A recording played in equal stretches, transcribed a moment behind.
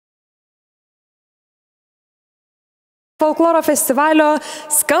folkloro festivalio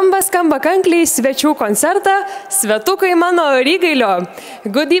Skamba kankliai svečių koncertą Svetukai mano rygailio.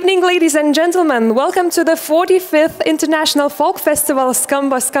 Good evening, ladies and gentlemen. Welcome to the 45th International Folk Festival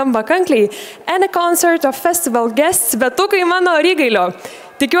Skamba kankliai and a concert of festival guests Svetukai mano rygailio.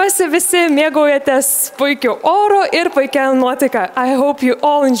 Tikiuosi visi mėgaujatės puikiu oru ir puikia nuotaika. I hope you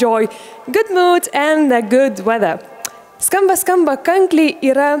all enjoy good mood and a good weather. Skamba kankliai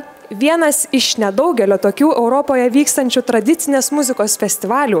yra vienas iš nedaugelio tokių Europoje vykstančių tradicinės muzikos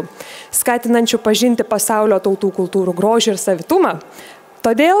festivalių, skatinančių pažinti pasaulio tautų kultūrų grožį ir savitumą.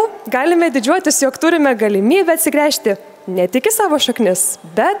 Todėl galime didžiuotis, jog turime galimybę atsigręžti ne tik į savo šaknis,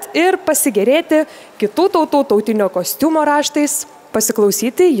 bet ir pasigėrėti kitų tautų tautinio kostiumo raštais,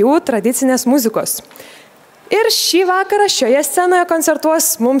 pasiklausyti jų tradicinės muzikos. Ir šį vakarą šioje scenoje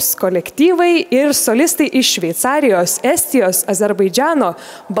koncertuos mums kolektyvai ir solistai iš Šveicarijos, Estijos, Azerbaidžano,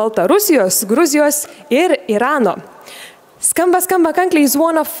 Baltarusijos, Gruzijos ir Irano. Skamba kankliai is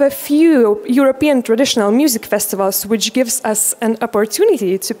one of a few European traditional music festivals which gives us an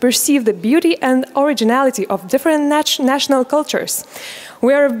opportunity to perceive the beauty and originality of different national cultures.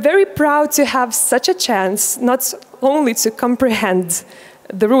 We are very proud to have such a chance not only to comprehend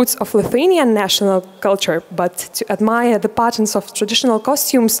the roots of Lithuanian national culture, but to admire the patterns of traditional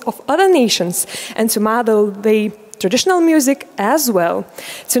costumes of other nations and to model the traditional music as well.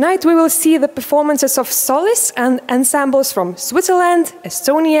 Tonight we will see the performances of solists and ensembles from Switzerland,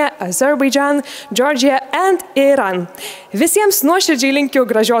 Estonia, Azerbaijan, Georgia and Iran. Visiems nuoširdžiai linkiu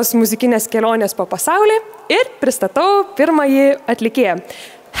gražios muzikinės kelionės po pasaulį ir pristatau pirmąjį atlikėją.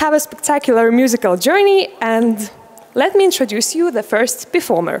 Have a spectacular musical journey and let me introduce you the first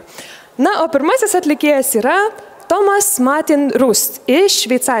performer. Na, o pirmasis atlikėjas yra Thomas Martin Rust iš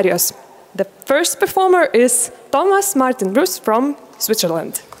Šveicarijos. The first performer is Thomas Martin Rust from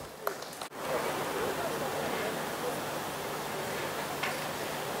Switzerland.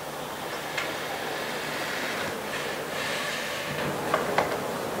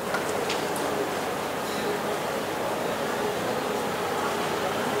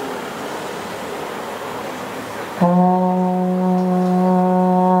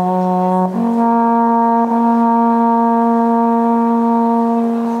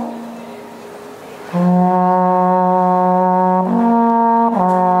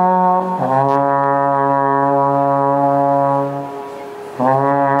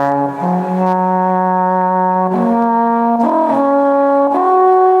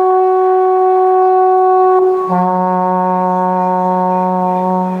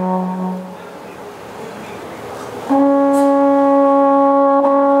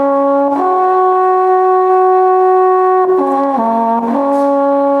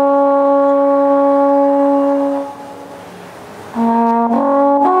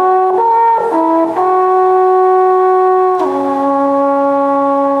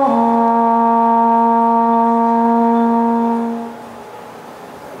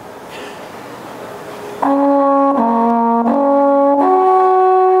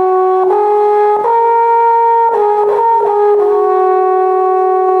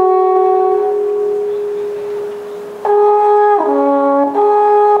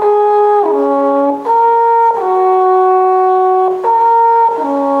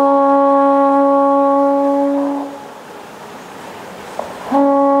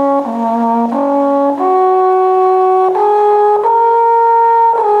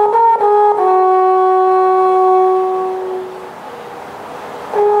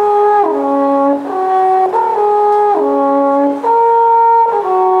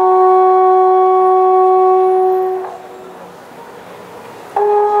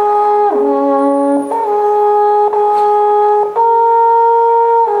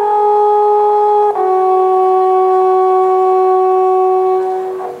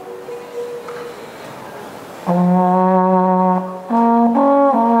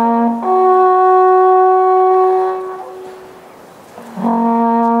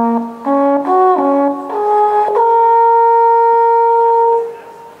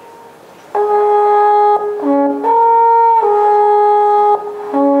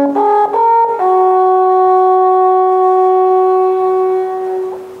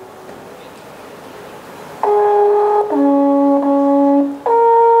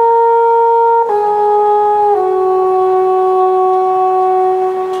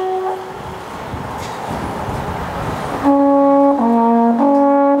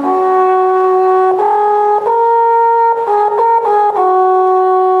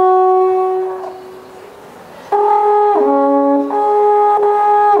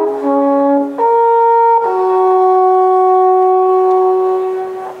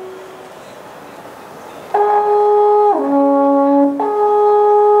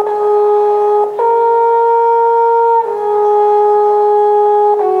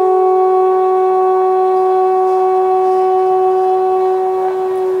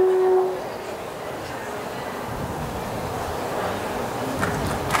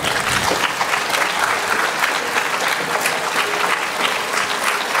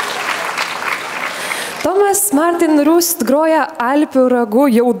 Martin Rust groja Alpių ragu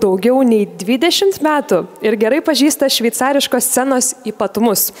jau daugiau nei 20 metų ir gerai pažįsta šveicariškos scenos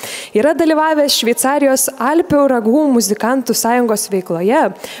ypatumus. Yra dalyvavęs Šveicarijos Alpių ragų muzikantų sąjungos veikloje,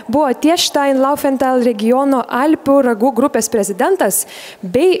 buvo Tiešstein-Laufenthal regiono Alpių ragų grupės prezidentas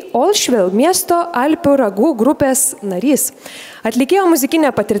bei Olšvil miesto Alpių ragų grupės narys. Atlikėjo muzikinė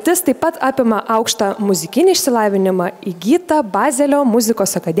patirtis taip pat apima aukštą muzikinį išsilavinimą įgytą Bazelio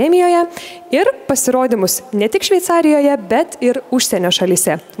muzikos akademijoje ir pasirodymus ne tik Šveicarijoje, bet ir užsienio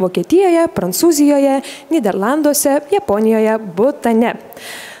šalyse – Vokietijoje, Prancūzijoje, Niderlanduose, Japonijoje, Butane.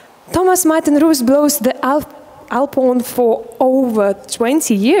 Thomas Martin Rust blows the Alphorn for over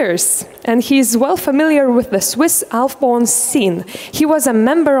 20 years, and he is well familiar with the Swiss Alphorn scene. He was a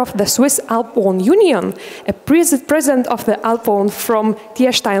member of the Swiss Alphorn Union, a president of the Alphorn from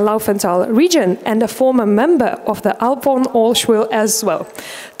Tiešstein-Laufenthal region, and a former member of the Alphorn Olšvil as well.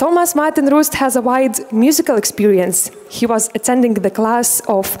 Thomas Martin Rust has a wide musical experience. He was attending the class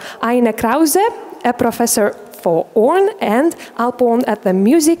of Aine Krause, a professor for horn and Alphorn at the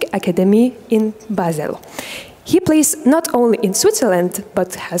Music Academy in Basel. He plays not only in Switzerland,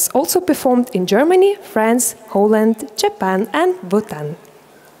 but has also performed in Germany, France, Holland, Japan, and Bhutan.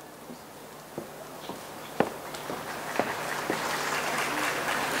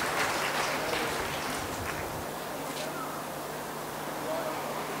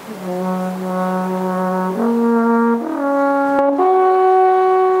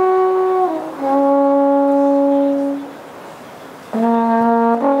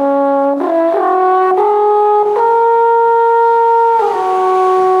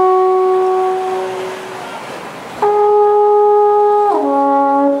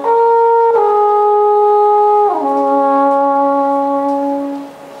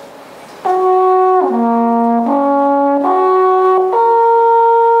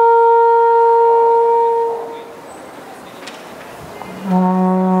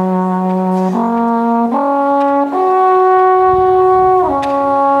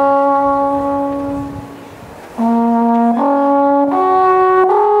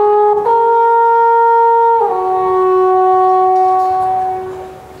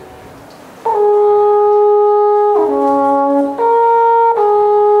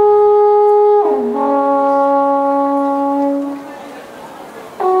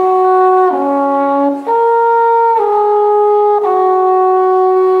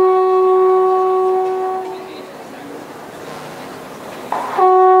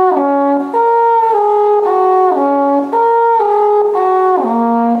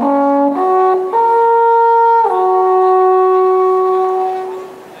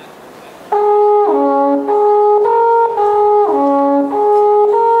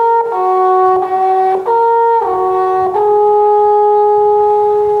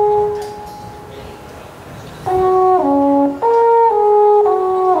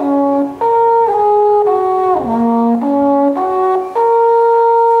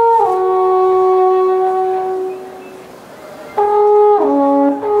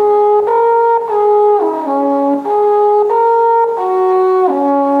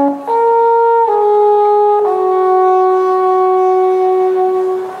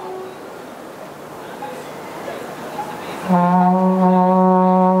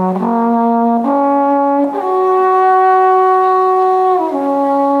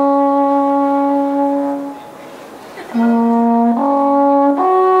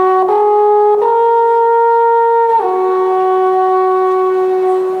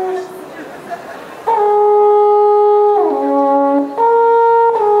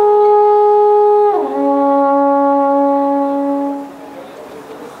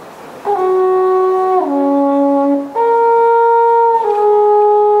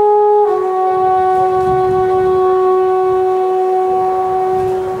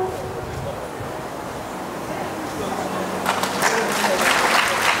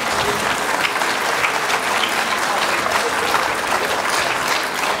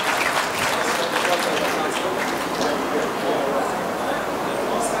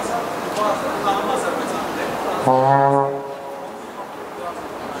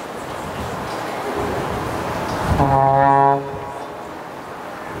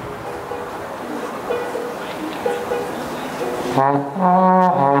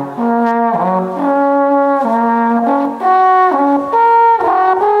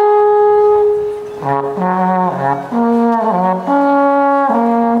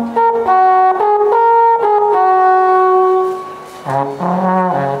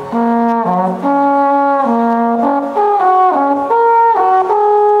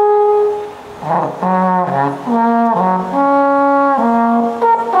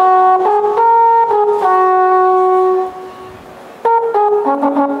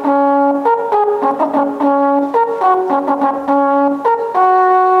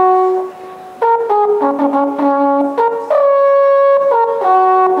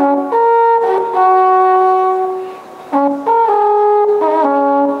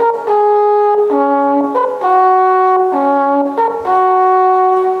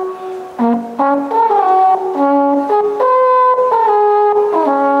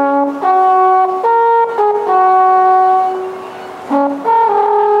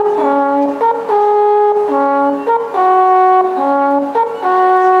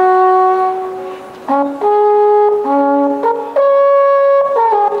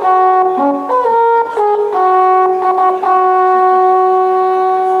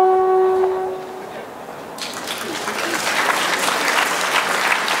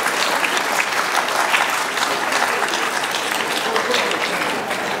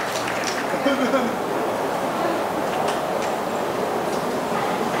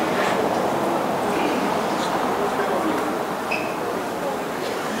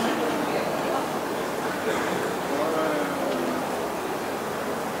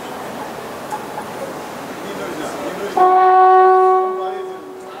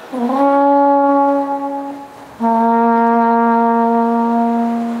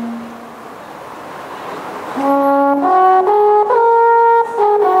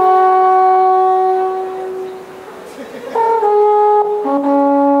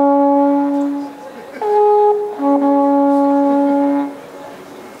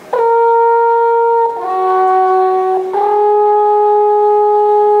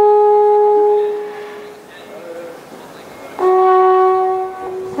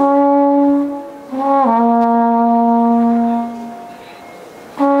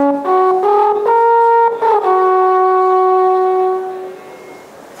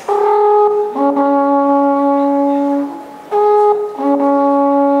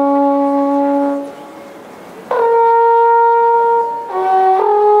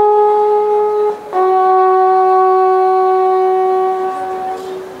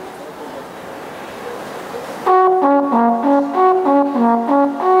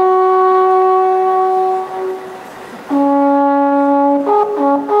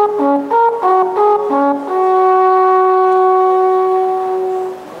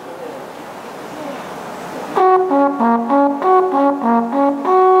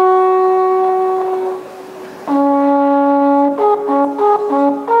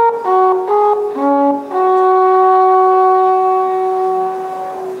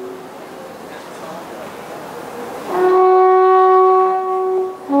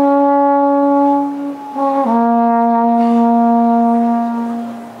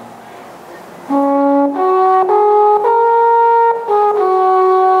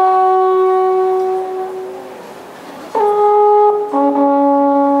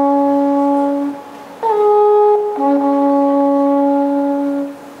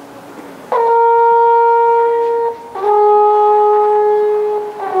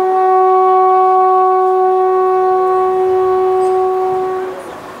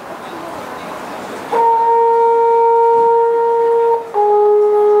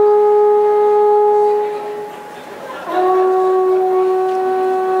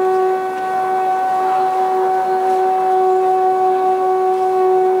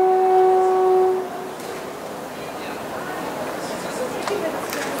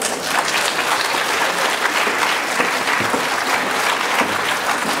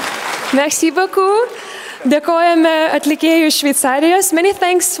 Merci beaucoup. Dėkojame atlikėjų iš Šveicarijos. Many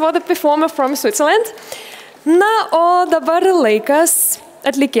thanks for the performer from Switzerland. Na, o dabar laikas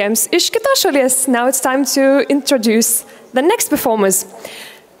atlikėjams iš kitos šalies. Now it's time to introduce the next performers.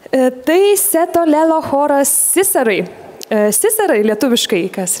 Tai Seto Lelo choras Sisarai. Sisarai lietuviškai,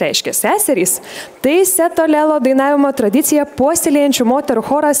 kas reiškia seserys, tai Seto Lelo dainavimo tradiciją puoselėjančių moterų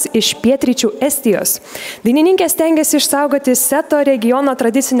choras iš pietryčių Estijos. Dainininkės stengiasi išsaugoti Seto regiono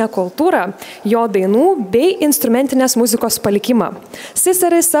tradicinę kultūrą, jo dainų bei instrumentinės muzikos palikimą.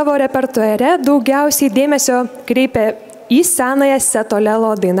 Sisarai savo repertuare daugiausiai dėmesio kreipia į senąją Seto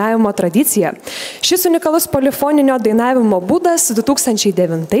Lelo dainavimo tradiciją. Šis unikalus polifoninio dainavimo būdas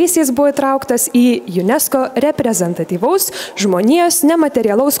 2009-aisiais buvo įtrauktas į UNESCO reprezentatyvaus žmonijos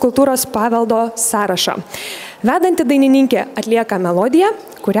nematerialaus kultūros paveldo sąrašą. Vedanti dainininkė atlieka melodiją,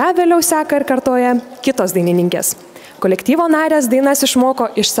 kurią vėliau seka ir kartoja kitos dainininkės. Kolektyvo narės dainas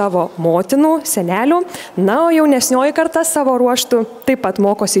išmoko iš savo motinų, senelių, na, o jaunesnioji karta savo ruoštų taip pat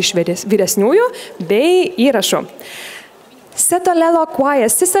mokosi iš vyresniųjų bei įrašų. Seto Lelo choir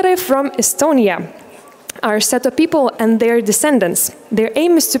Sisarai from Estonia. are Seto people and their descendants. Their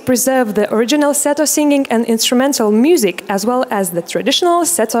aim is to preserve the original Seto singing and instrumental music, as well as the traditional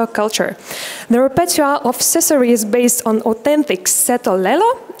Seto culture. The repertoire of Cesare is based on authentic Seto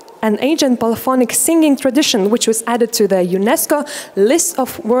lelo, an ancient polyphonic singing tradition which was added to the UNESCO List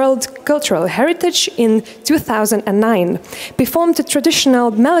of World Cultural Heritage in 2009. Performed to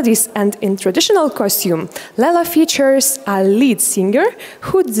traditional melodies and in traditional costume, Lelo features a lead singer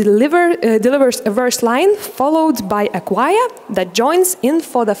who delivers a verse line followed by a choir that joins in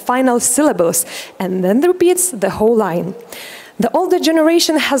for the final syllables and then repeats the whole line. The older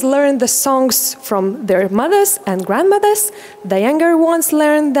generation has learned the songs from their mothers and grandmothers. The younger ones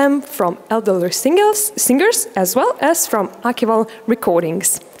learned them from elderly singers as well as from archival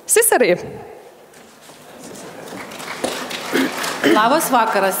recordings. Cesare. Labas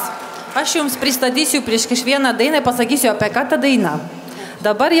vakaras. Aš jums pristatysiu prieš kiekvieną dainą, pasakysiu apie ką ta daina.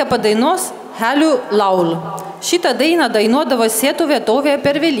 Dabar jie padainos Helių laul. Šitą dainą dainuodavo Sėtų vietovėje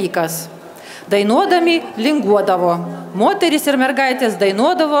per Velykas. Dainuodami linguodavo. Moteris ir mergaitės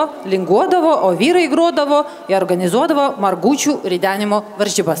dainuodavo, linguodavo, o vyrai grodavo ir organizuodavo margučių ridenimo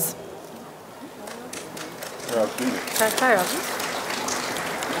varžybas.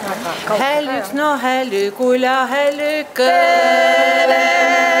 Heliks no helykula helykele,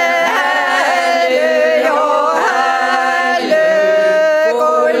 helyo helykula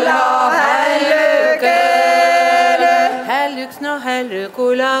helykele, heliks no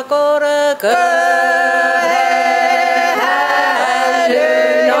helykula korkele.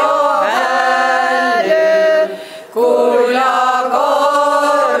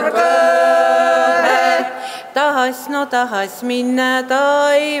 No tahas minna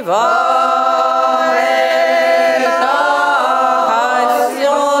taivaale,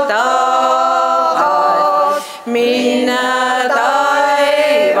 tahas minna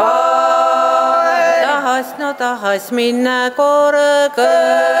taivaale, tahas minna korgele,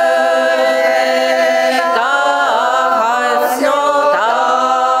 tahas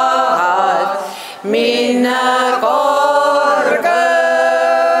minna korgele,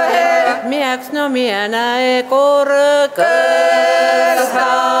 mieks no mie näe korgele.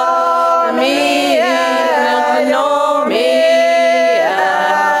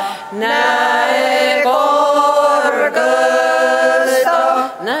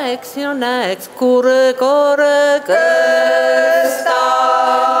 Näeks kurgõsta,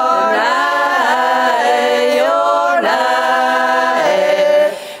 näe jo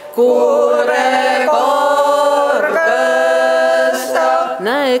näe kurgõsta,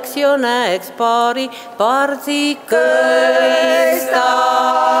 näeks jo näeks paari partsikõsta,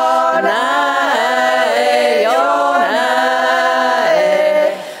 näe jo näe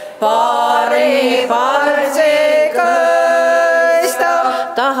paari partsikõsta.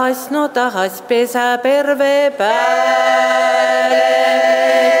 Tahas pesa perve pääle,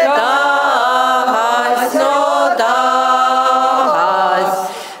 tahas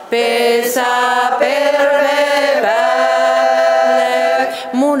pesa perve pääle,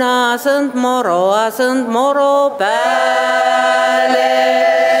 munasõnd moro pääle,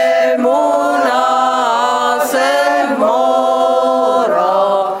 munasõnd moro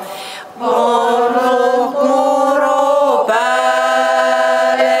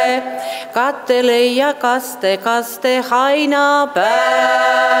pääle, katteleia kaste haina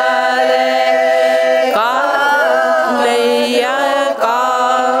pääle, katteleia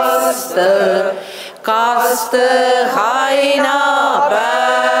kaste haina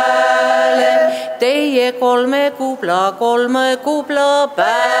pääle, teie kolme kubla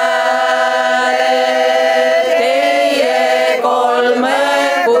pääle, teie kolme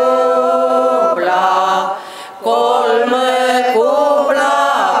kubla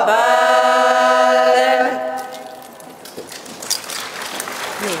pääle.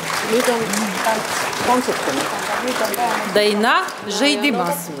 Nüüd on kontsertini. Daina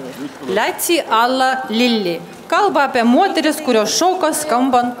žaidimas. Lätsi alla lilli. Kalba apie moteris, kurios šauka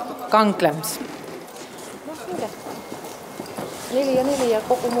skambant kankliams. Neli ja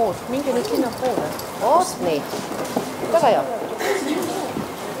kogu muud. Mingi nüüd sinna poole. Oot, nii. Väga hea.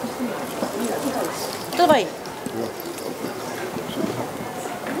 Tõvai.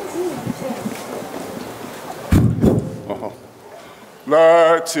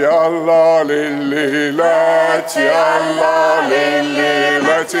 Lätsi alla lilli, lätsi alla lilli,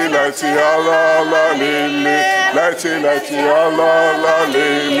 lätsi alla lilli, lätsi alla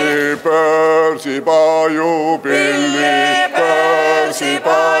lilli, pörsipaju pilli,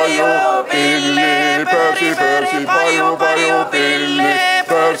 pörsipaju pilli, pörsipaju pilli,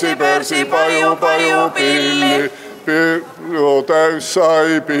 pörsipaju pilli, Peo täys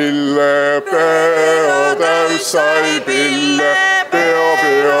sai pille, peo täys sai pille,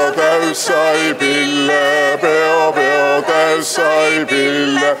 peo täys sai pille, peo täys sai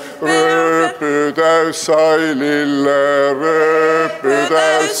pille, rööpü täys sai lille, rööpü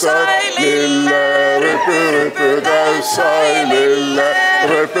täys sai lille, rööpü täys sai lille,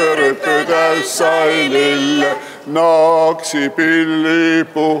 rööpü täys sai lille. Naaksi pilli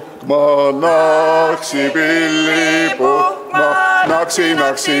puhkma, naaksi pilli puhkma, naksi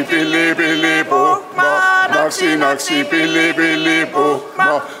pilli puhkma, naksi pilli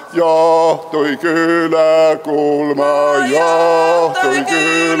puhkma. Jahtui kylä kulma, jahtui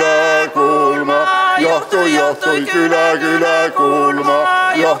kylä kulma, jahtui kylä kulma,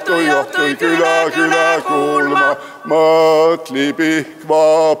 jahtui kylä kulma. Mõtli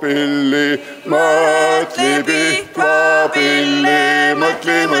pihkva pilli, mõtli pihkva pilli,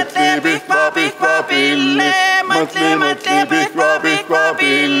 mõtli pihkva pilli, mõtli pihkva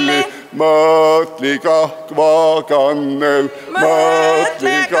pilli. Mõtli kahkva kannel,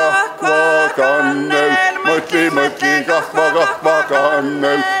 mõtli kahkva kannel, mõtli kahkva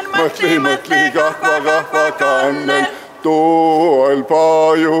kannel, mõtli kahkva kannel. Tuol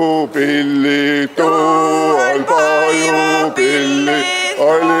pajupilli, tuol pajupilli,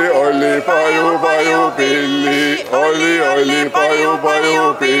 oli pajupilli, oli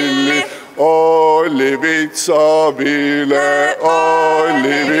pajupilli. Oli vitsavile,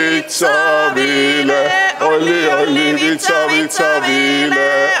 oli vitsavile, oli vitsavile,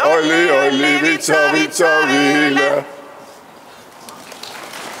 oli vitsavile.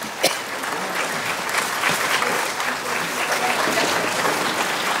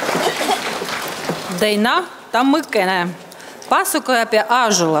 Daina Tammõkene. Pasakoja apie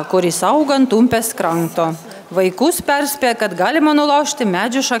ąžuolą, kuris auga ant umpės kranto. Vaikus perspėja, kad galima nulaužti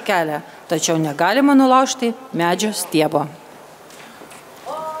medžio šakelę, tačiau negalima nulaužti medžio stiebo.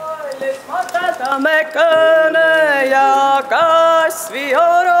 Oilis matadame kõne ja kasvi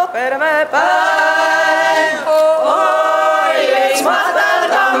oro perme päev. Oilis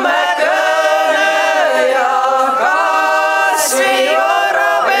matadame kõne ja kasvi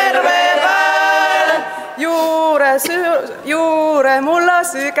oro perme päev. Juure mulla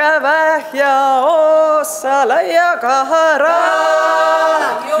sykävä ja ossa laia kahara.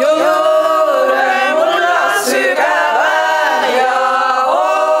 Juure mulla sykävä ja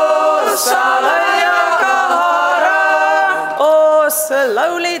ossa laia kahara. Ossa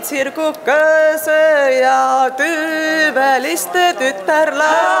lauli tsirkuköse ja tyyveliste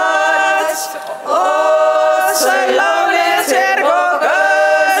tyttärlats. Ossa lauli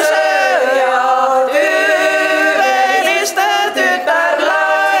tsirkuköse ja tyyveliste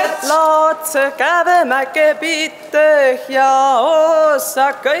tyttärlats. Laatse kävemäke pitte ja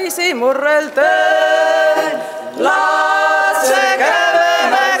ossa köisi murrelde. Laatse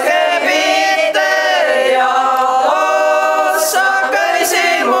kävemäke pitte ja ossa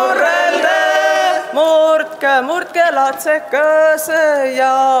köisi murrelde. Murtke laatse köse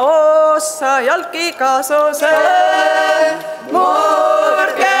ja ossa jalki kasose.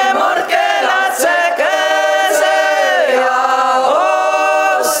 Murtke laatse köse ja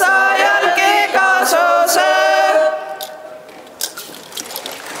ossa jalki kasose.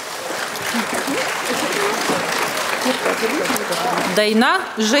 Daina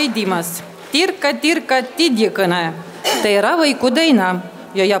žaidimas. Tirka, tirka, tidikana. Tai yra vaikų daina.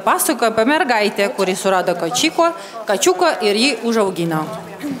 Joje pasakoja apie mergaitę, kuri surado kačiuko ir jį užaugino.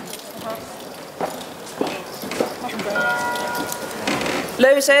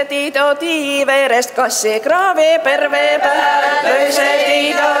 Löyse tiidoti verest kassi kraavi perve pääl. Löyse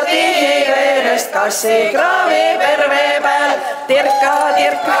tiidoti verest kassi kraavi perve pääl. Tirka,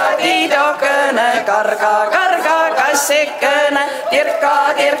 tirka, tiidokõne, karga, karga, kassikõne. Tirka,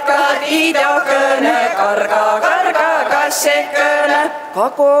 tirka, tiidokõne, karga, karga, kassikõne.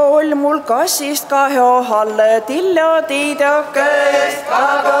 Kako ol mul kassist kahjo halle tillo tiidokõst.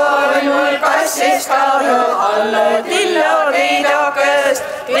 Kako ol mul kassist kahjo halle tillo tiidokõst.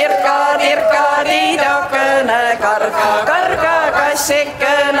 Tirka, tirka, tiidokõne, karga, karga,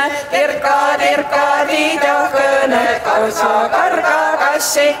 kassikõne. Tirka, tirka, tiidokõne, karga, karga,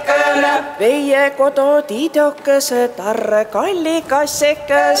 kassikõne. Meie kodu tiidokõse, tarre kalli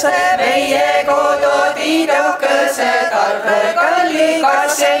kassikõse. Meie kodu tiidokõse, tarre kalli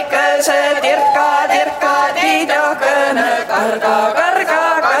kassikõse. Tirka, tirka, tiidokõne, karga, karga,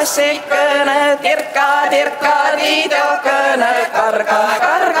 kassikõne. Tirka, tirka, tiidokõne, karga,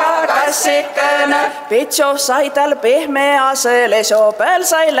 karga, kassikõne. Petso sai tal pehmease, leso peal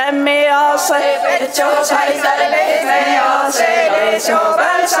sai lämmiase. Petso sai tal pehmease, leso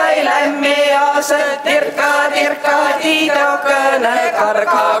peal sai lämmiase. Tirka, tirka, tirka tiidokene,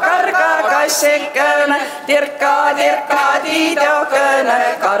 karga, karga kassikene, tirka tiidokene,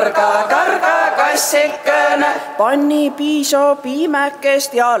 karga, karga kassikene. Panni piiso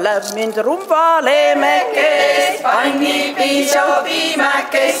piimäkest ja lämmind rumbaleemekest. Panni piiso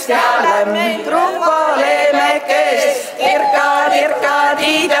piimäkest ja lämmind rumbaleemekest. Tirka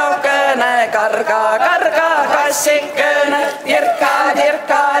tiidokene, karga, karga kassikene, tirka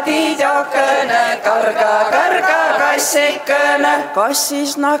tiidokene, karga, karga kassikene.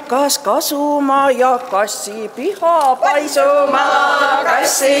 Kassis nakkas kasuma ja kassi piha paisuma.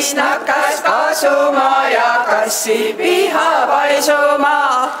 Kassis nakkas kasuma ja kassi piha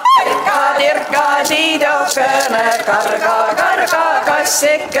paisuma. Tirka tiidokene, karga, karga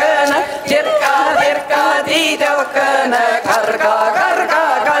kassikene, tirka tiidokene, karga, karga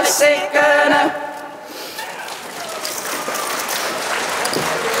kassikene.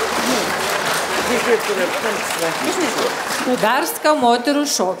 Garska moterų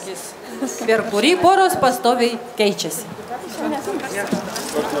šokis, per kurį poros pastoviai keičiasi.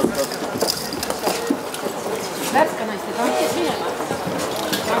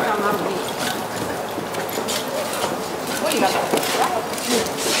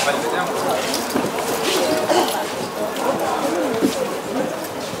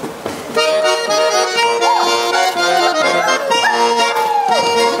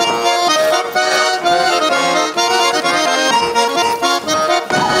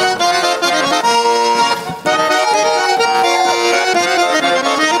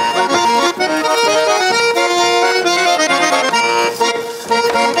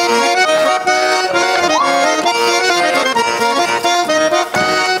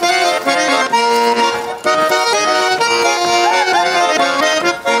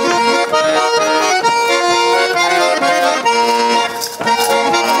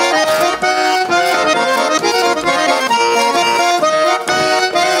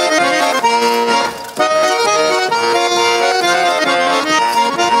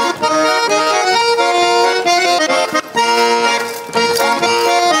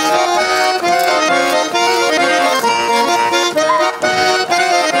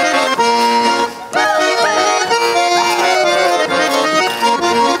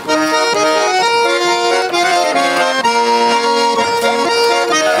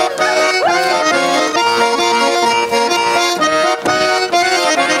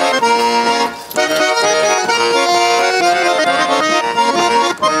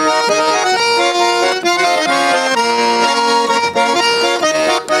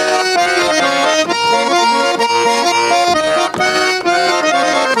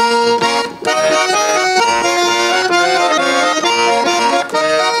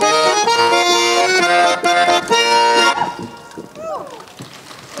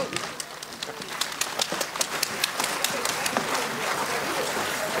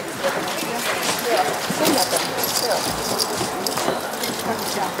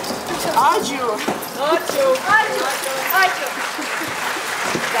 Ačiū. Ačiū. Ačiū. Ačiū.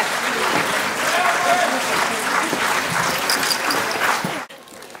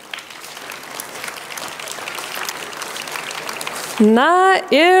 Na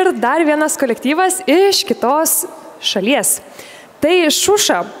ir dar vienas kolektyvas iš kitos šalies. Tai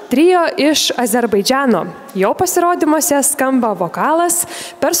Šuša, trio iš Azerbaidžano. Jo pasirodymuose skamba vokalas,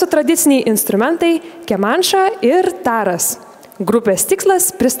 persų tradiciniai instrumentai, kemanša ir taras. Grupės tikslas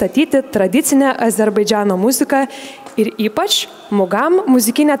pristatyti tradicinę Azerbaidžano muziką ir ypač mugam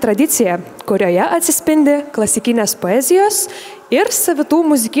muzikinę tradiciją, kurioje atsispindi klasikinės poezijos ir savitų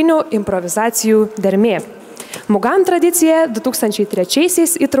muzikinių improvizacijų dermė. Mugam tradicija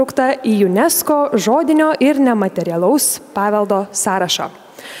 2003 įtraukta į UNESCO žodinio ir nematerialaus paveldo sąrašą.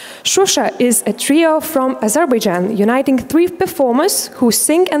 Shusha is a trio from Azerbaijan, uniting 3 performers who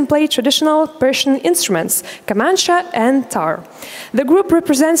sing and play traditional Persian instruments, kamancha and tar. The group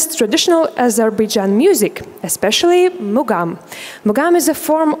represents traditional Azerbaijan music, especially mugam. Mugam is a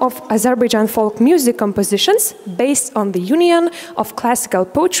form of Azerbaijan folk music compositions based on the union of classical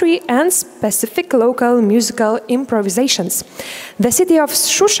poetry and specific local musical improvisations. The city of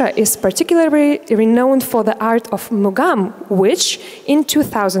Shusha is particularly renowned for the art of mugam, which in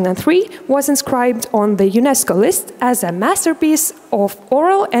 2003 was inscribed on the UNESCO list as a masterpiece of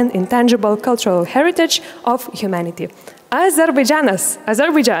oral and intangible cultural heritage of humanity. Azerbaidžanas,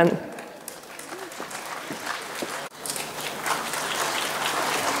 Azerbaidžan.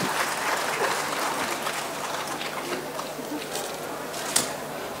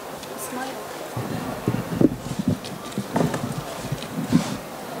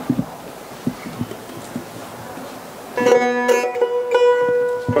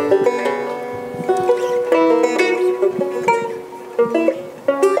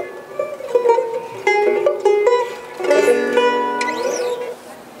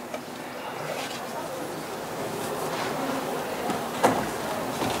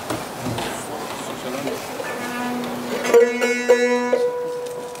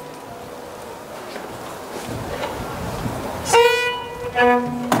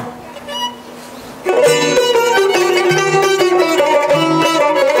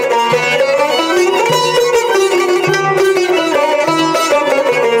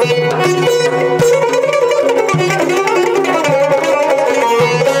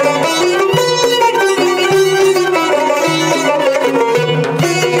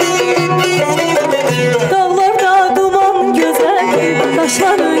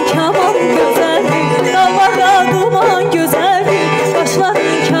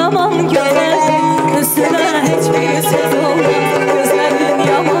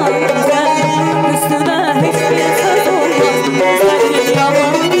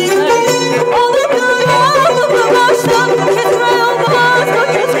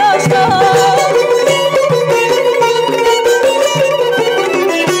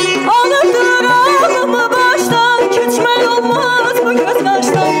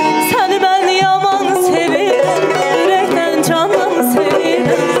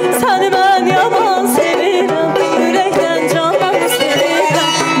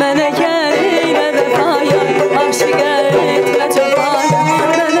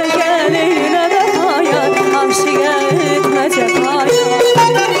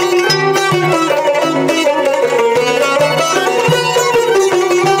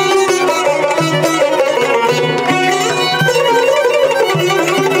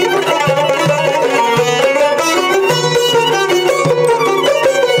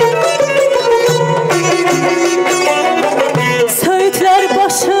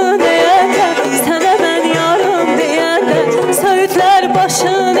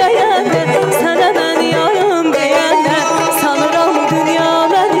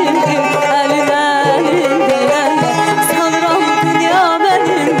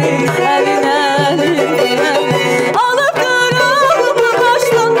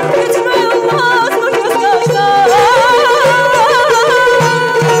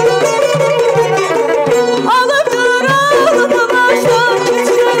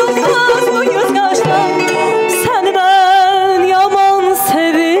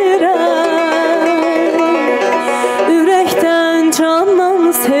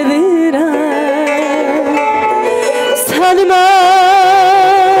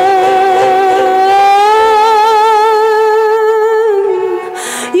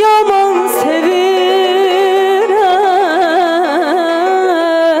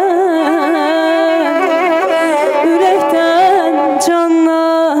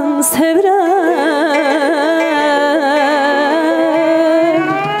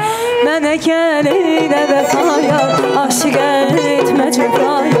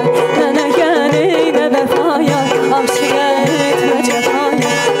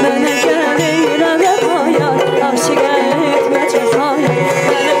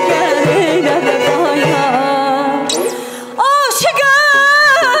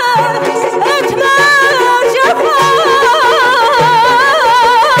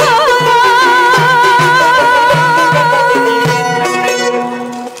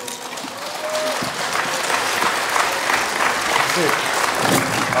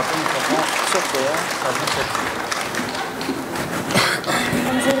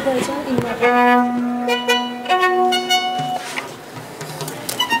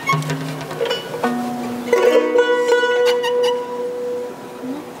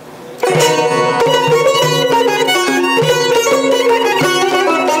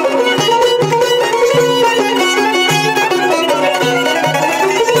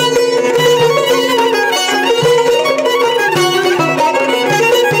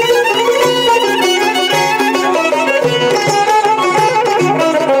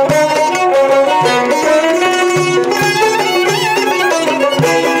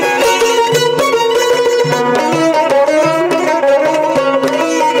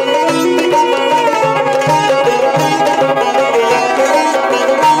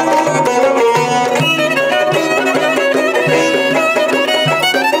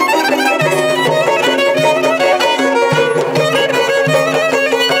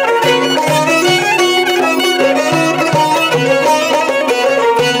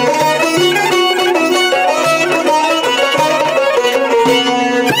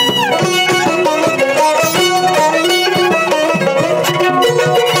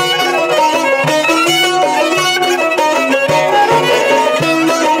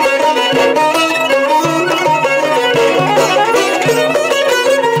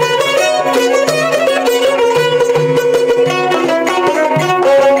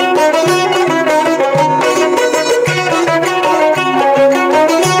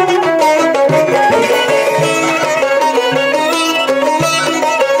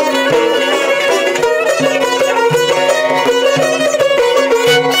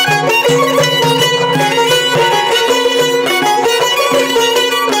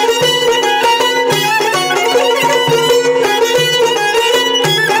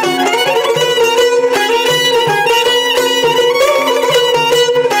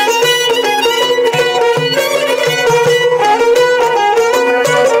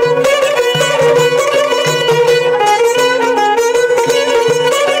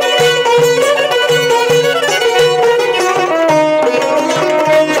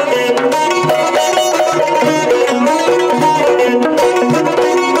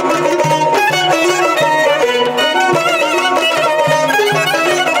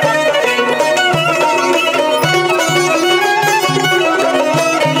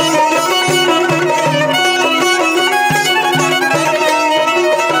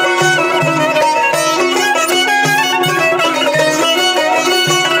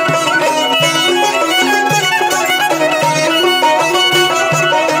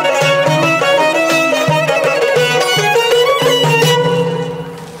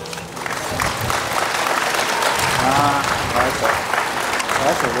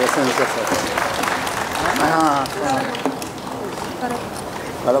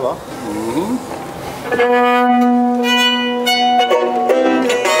 Merhaba.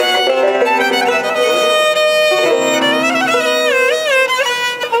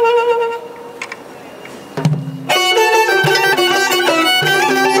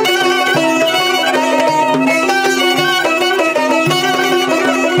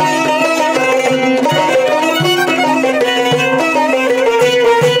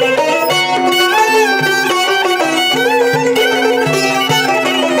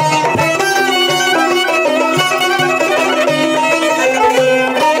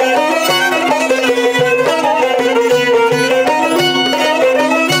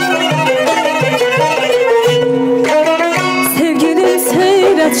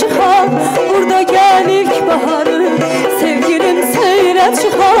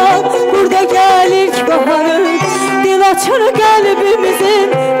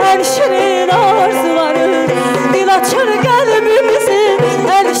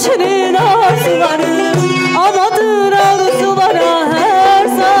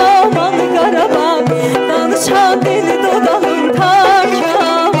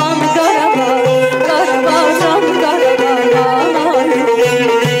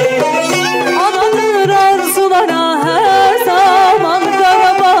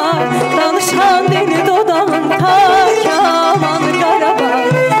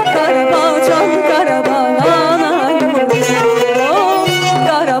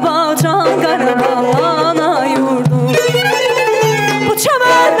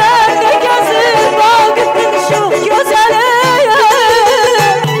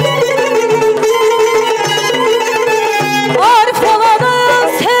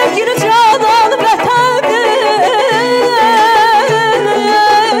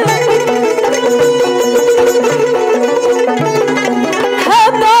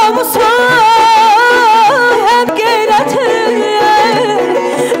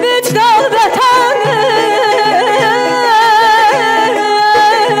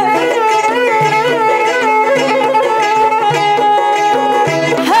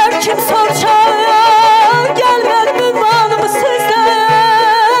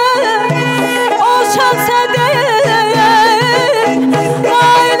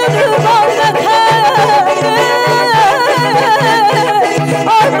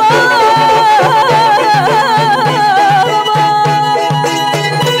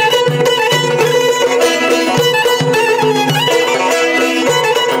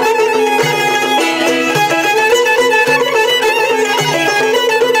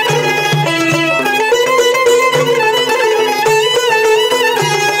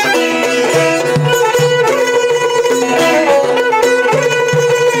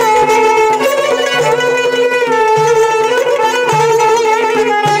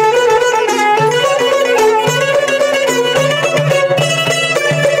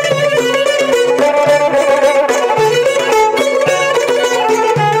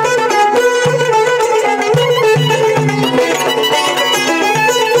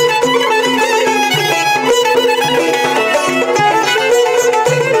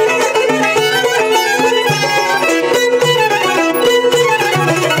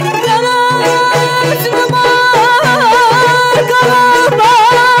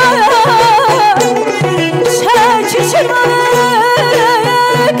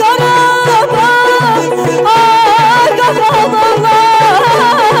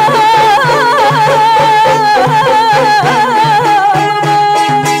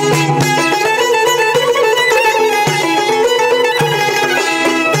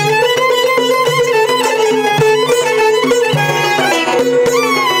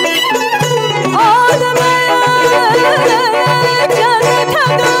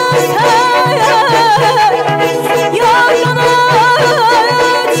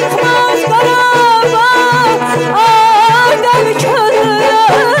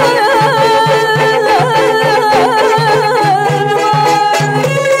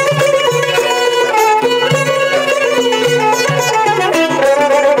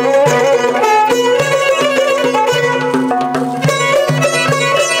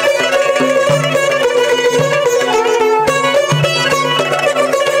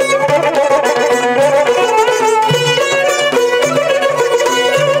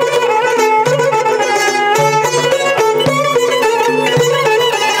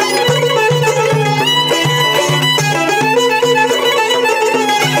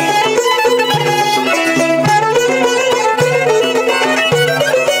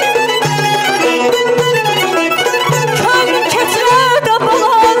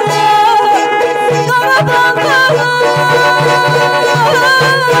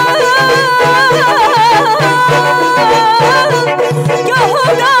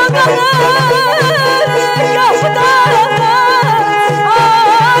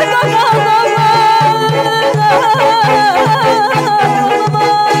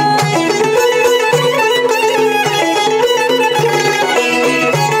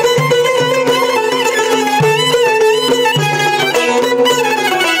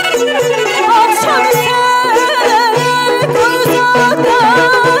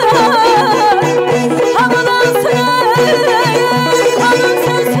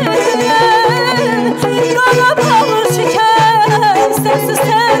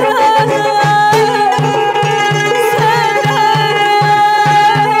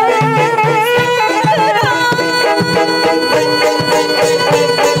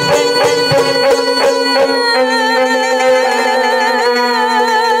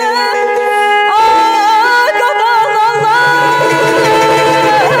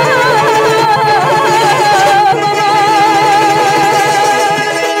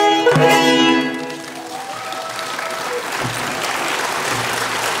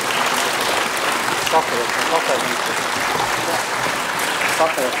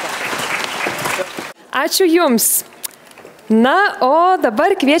 Ačiū Jums. Na, o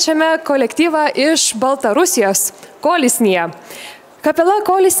dabar kviečiame kolektyvą iš Baltarusijos, Kolisnija. Kapela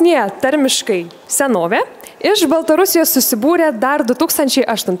Kolisnija, tarmiškai senovė, iš Baltarusijos susibūrė dar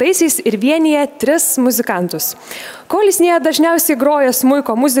 2008-aisiais ir vienyje 3 muzikantus. Kolisnija dažniausiai groja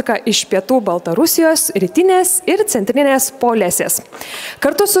smuiko muziką iš pietų Baltarusijos, rytinės ir centrinės polesės.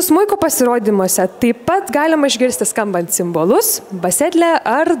 Kartu su smuiko pasirodymuose taip pat galima išgirsti skambant cimbolus, basetlę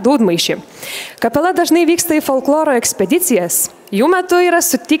ar dūdmaišį. Kapela dažnai vyksta į folkloro ekspedicijas. Jų metu yra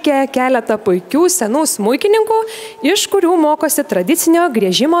sutikę keletą puikių senų smuikininkų, iš kurių mokosi tradicinio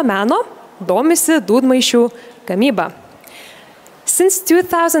griežimo meno, domisi dūdmaišių gamyba. Since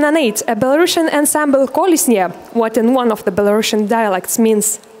 2008, a Belarusian ensemble Kolisnija, what in one of the Belarusian dialects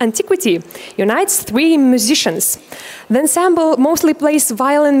means antiquity, unites 3 musicians. The ensemble mostly plays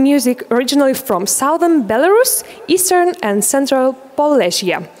violin music originally from southern Belarus, eastern and central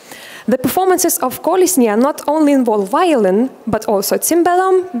Polesia. The performances of Kolisnija not only involve violin, but also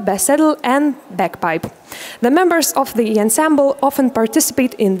cimbalom, basettle and bagpipe. The members of the ensemble often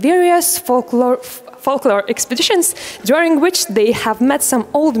participate in various folklore expeditions, during which they have met some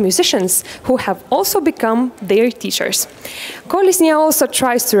old musicians who have also become their teachers. Kolisnija also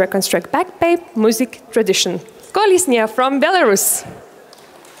tries to reconstruct bagpipe music tradition. Kolisnija from Belarus.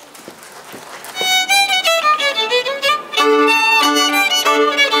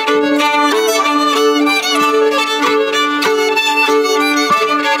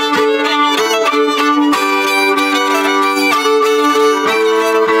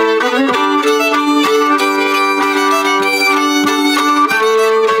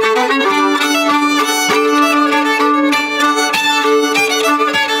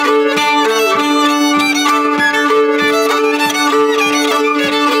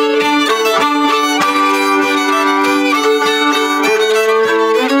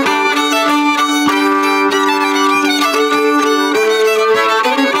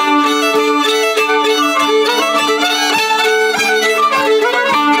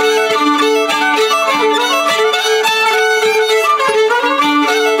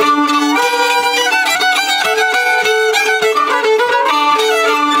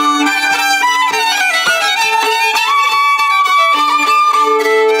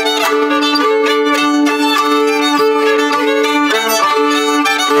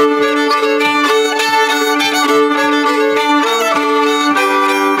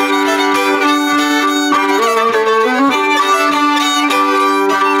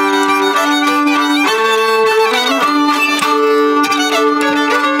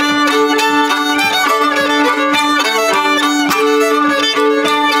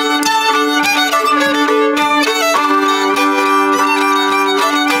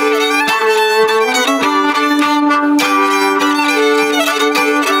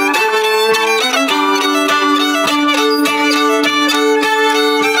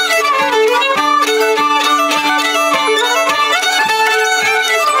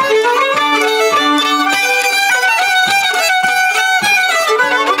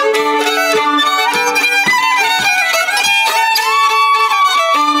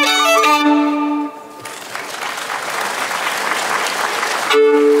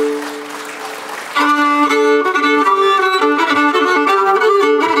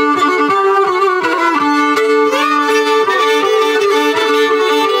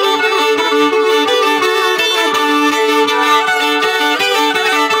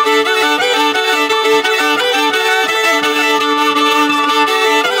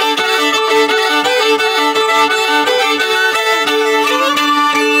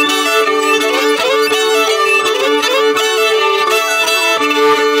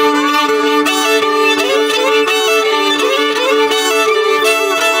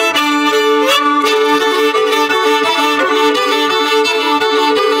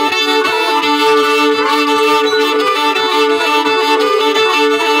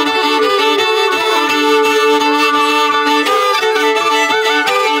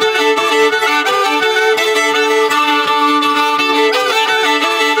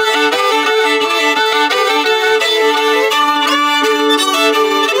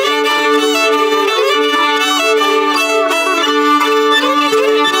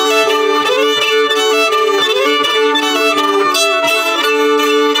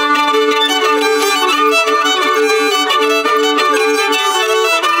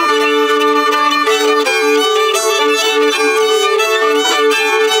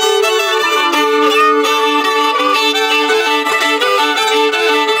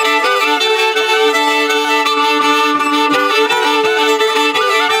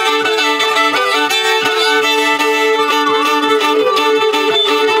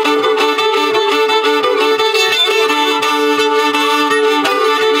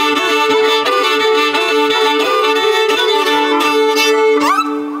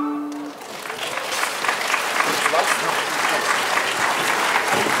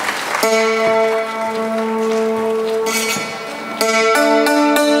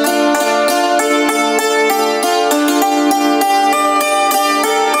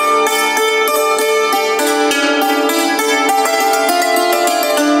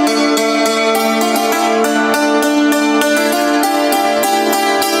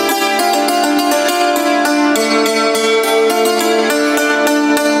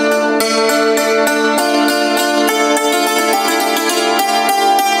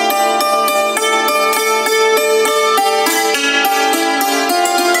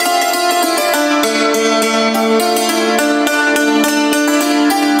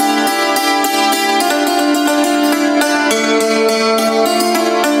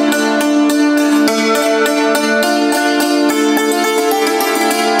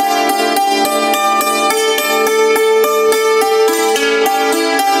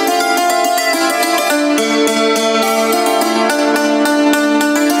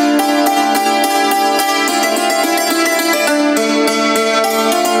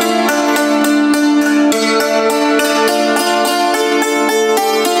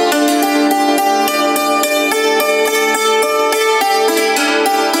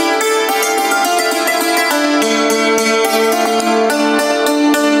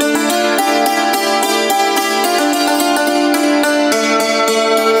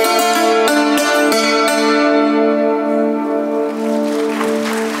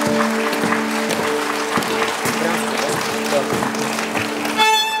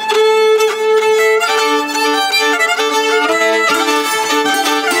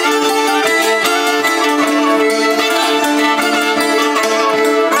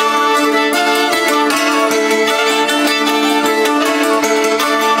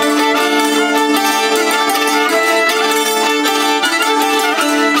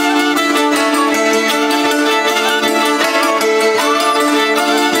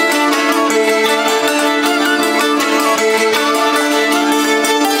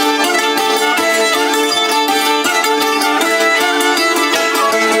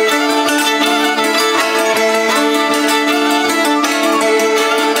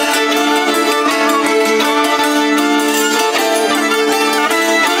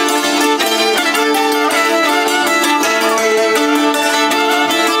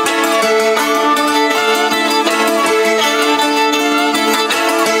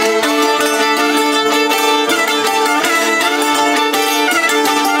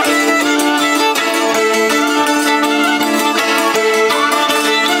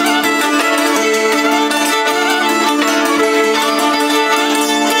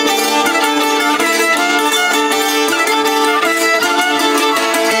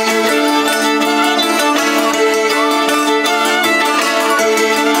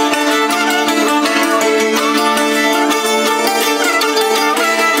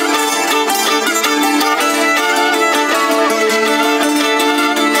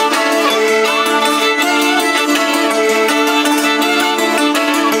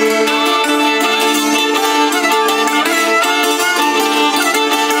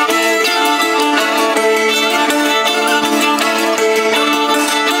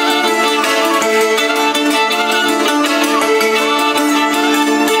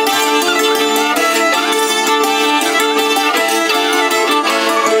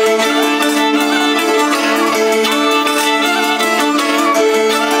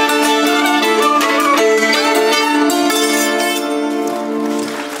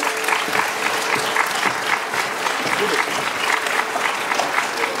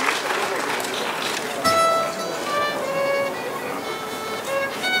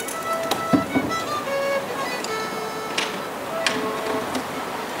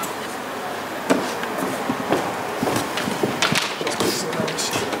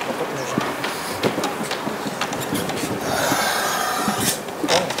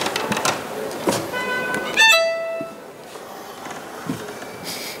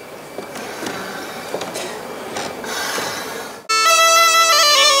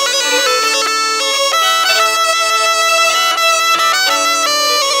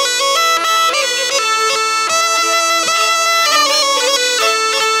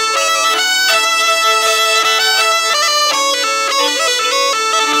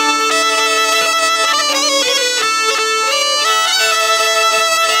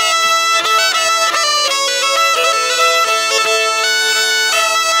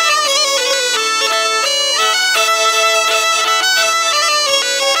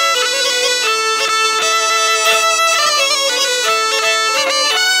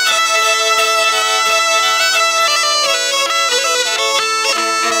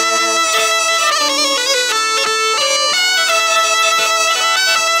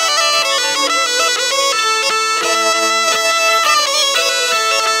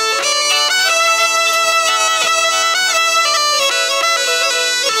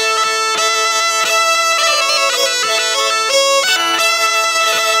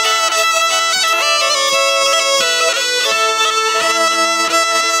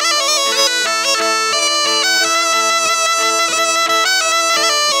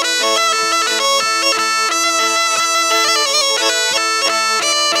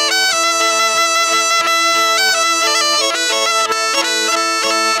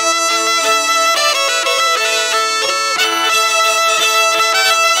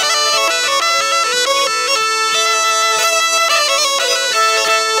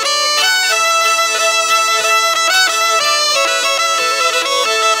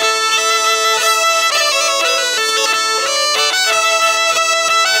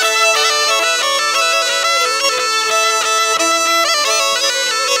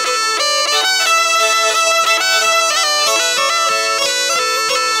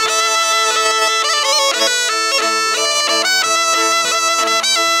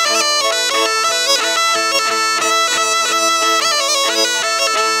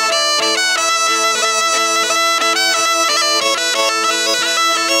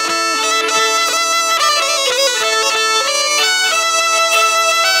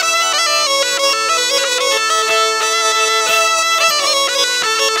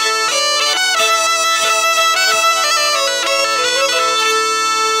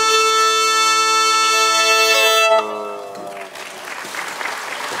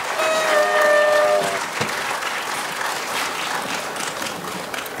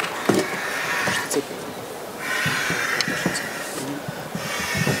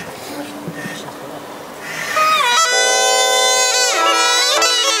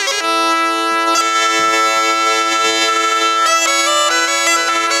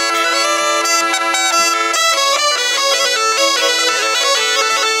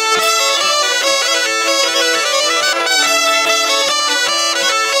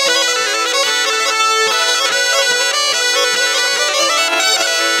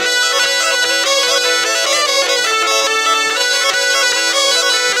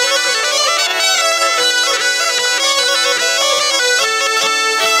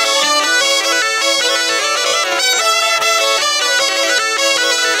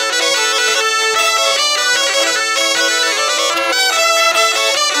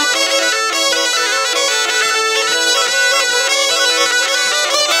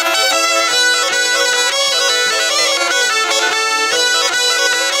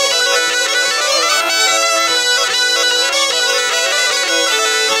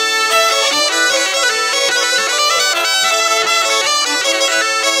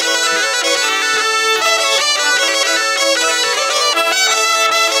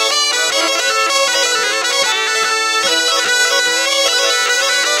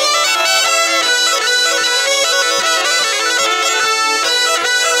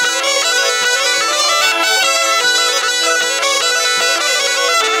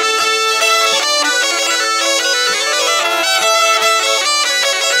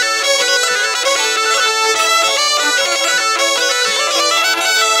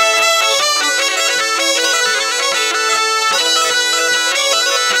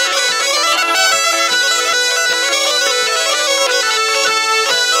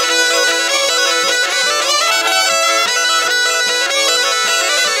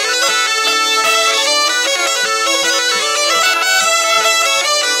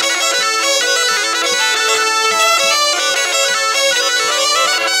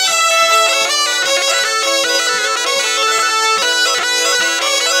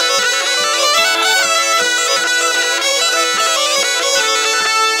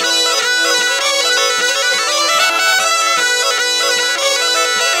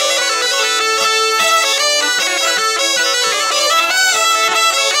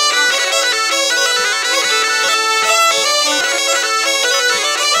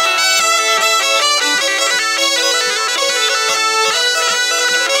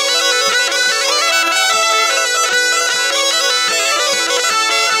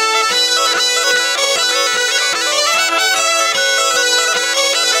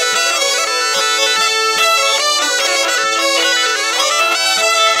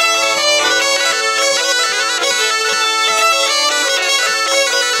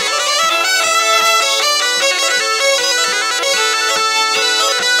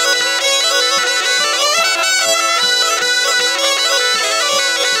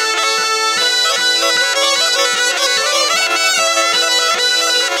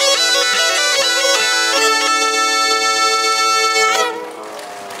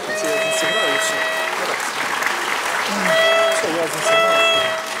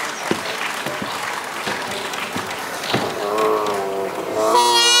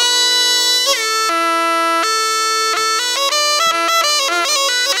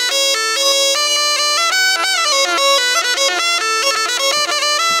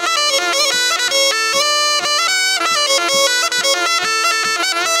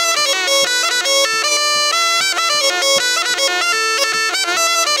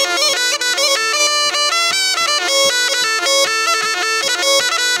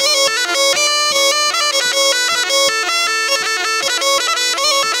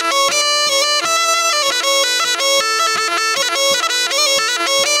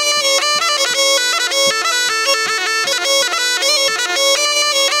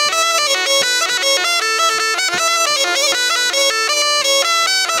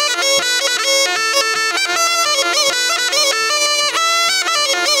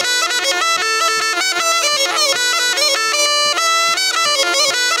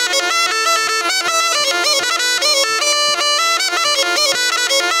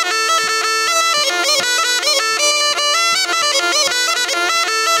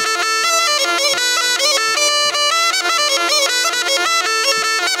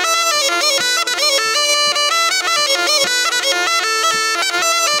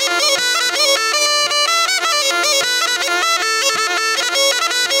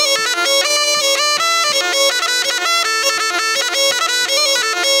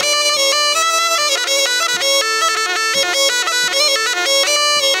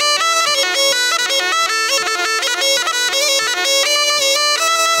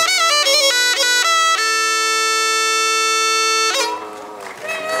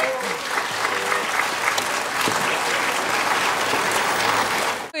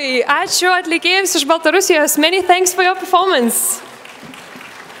 Dėkui, ačiū atlikėjams iš Baltarusijos. Many thanks for your performance.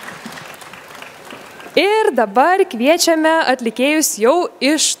 Ir dabar kviečiame atlikėjus jau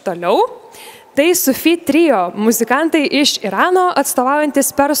iš toliau. Tai Sufi trio, muzikantai iš Irano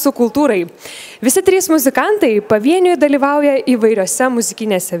atstovaujantis persų kultūrai. Visi trys muzikantai pavieniui dalyvauja įvairiose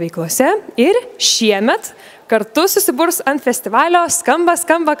muzikinėse veiklose ir šiemet kartu susiburs ant festivalio Skamba,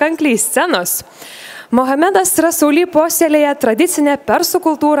 skamba kankliai scenos. Mohamedas Rasuly puoselėja tradicinę persų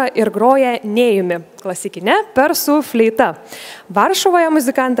kultūrą ir groja nejumi, klasikinė persų fleita. Varšuvoje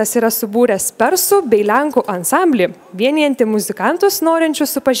muzikantas yra subūręs persų bei lenkų ansamblį, vienijantį muzikantus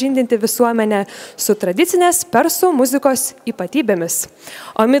norinčius supažindinti visuomenę su tradicinės persų muzikos ypatybėmis.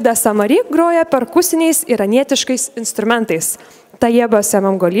 Omida Samari groja perkusiniais iranietiškais instrumentais. Tajebas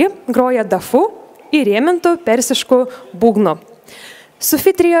Emamgoli groja dafu įrėmintų persiškų būgnų.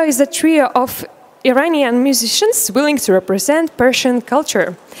 Sufi trio is a trio of Iranian musicians willing to represent Persian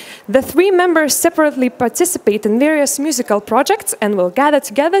culture. The three members separately participate in various musical projects and will gather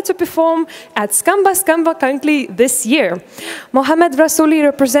together to perform at Skamba Skamba Kankliai this year. Mohamed Rasuly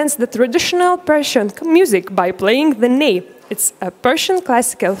represents the traditional Persian music by playing the ney. It's a Persian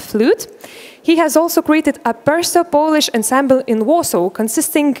classical flute. He has also created a Perso-Polish ensemble in Warsaw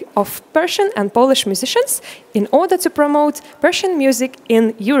consisting of Persian and Polish musicians in order to promote Persian music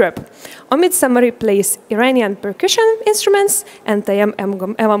in Europe. Omid Samari plays Iranian percussion instruments and Tayem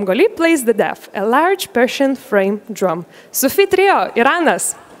Emamgoli plays the daf, a large Persian frame drum. Sufi trio,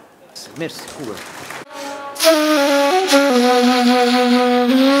 Iranas. Merci.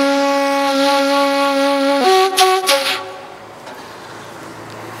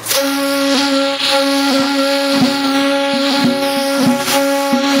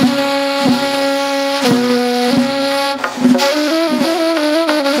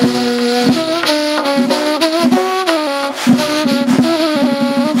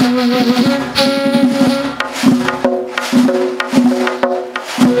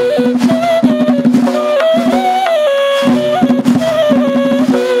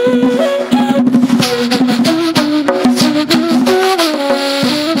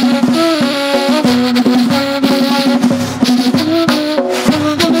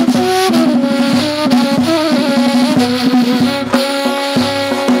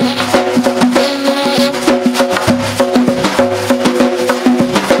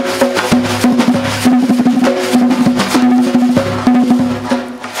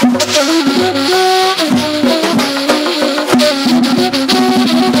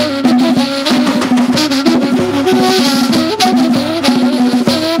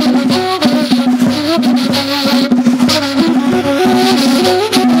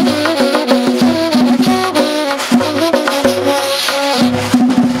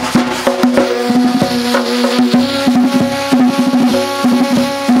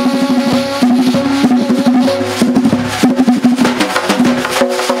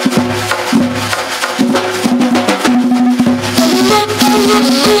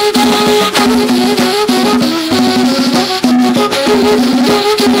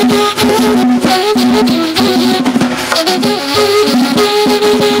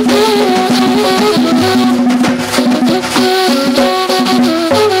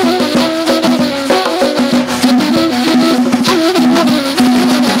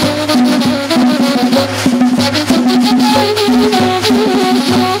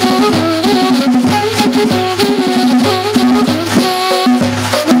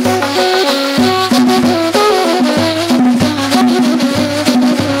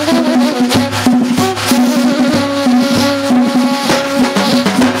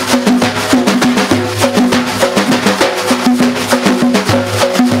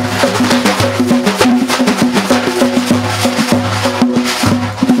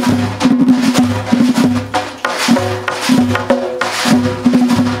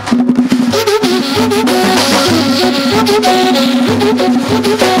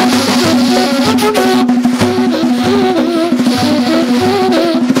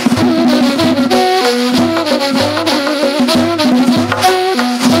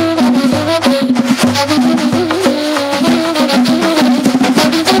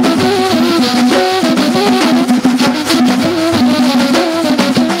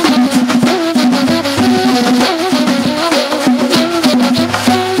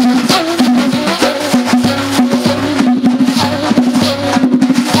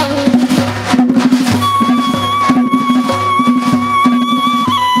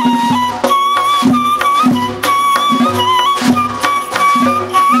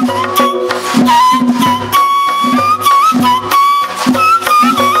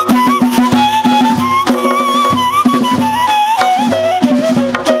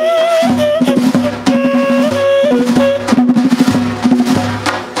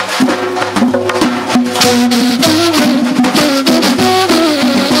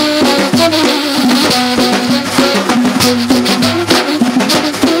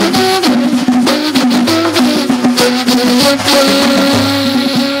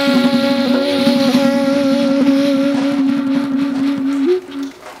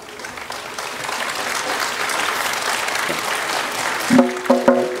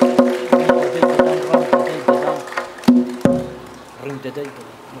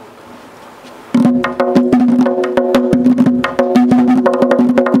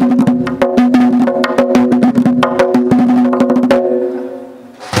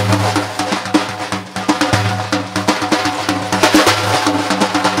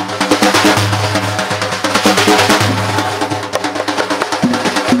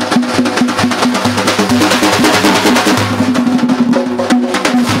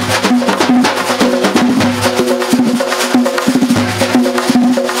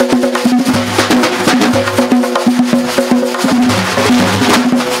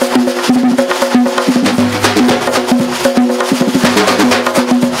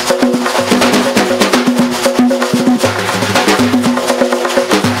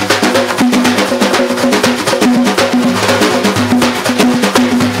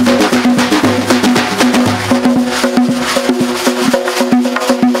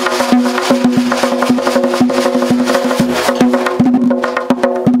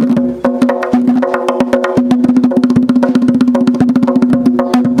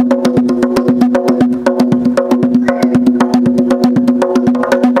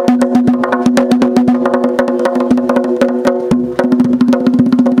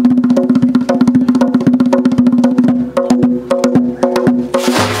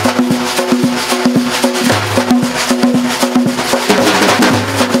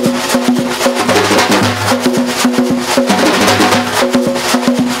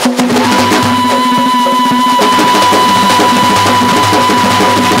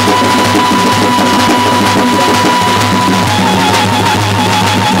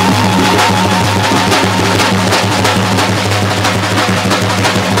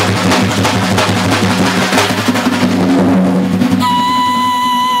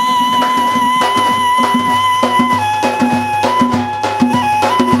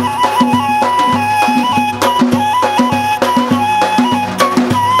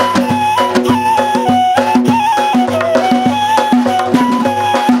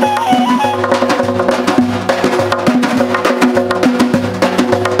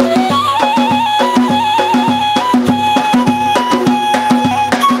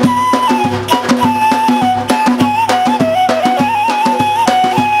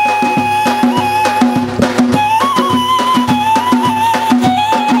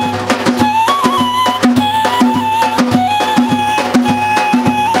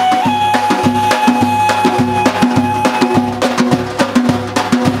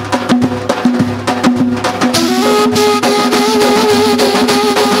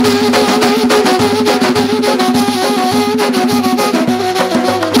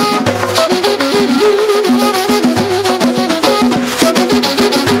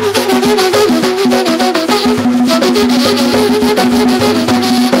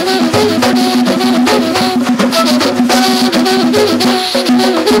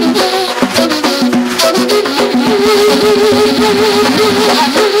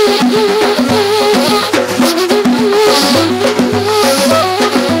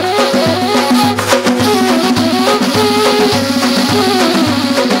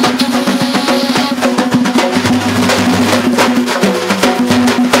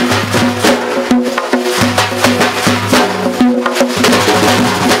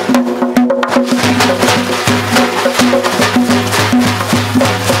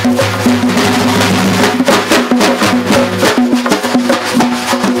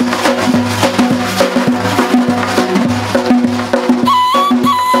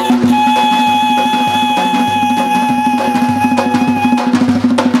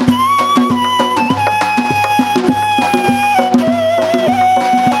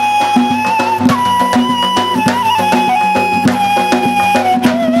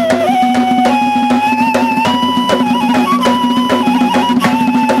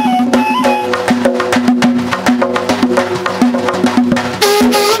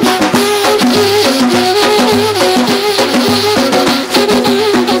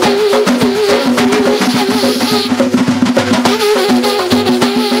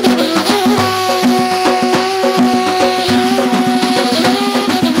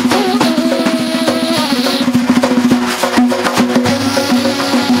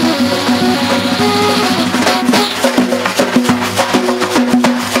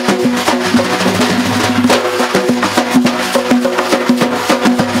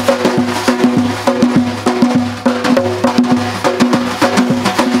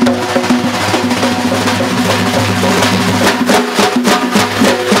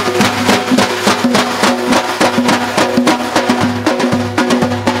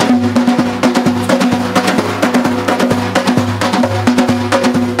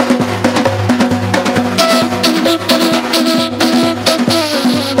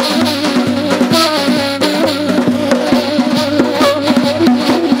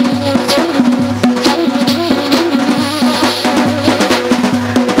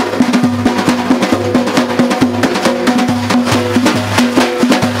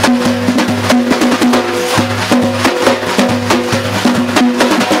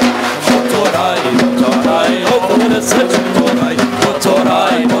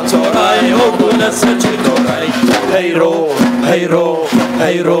 motorai, motorai, oguna sacidorai. Heyro, heyro,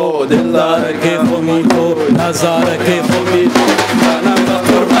 heyro, dillare che vomito, nazare che vomito. Canam va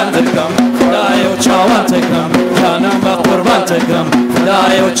kurbantegam, dai o chawantegam. Canam va kurbantegam,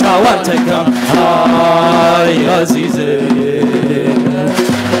 dai o chawantegam. Ay azize.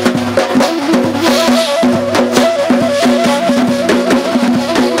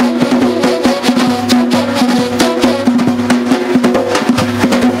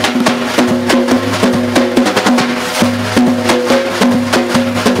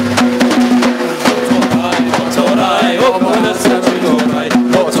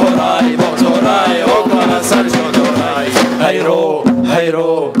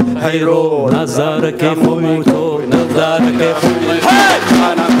 Hayro, nazar ke fumito, nazar ke fumito.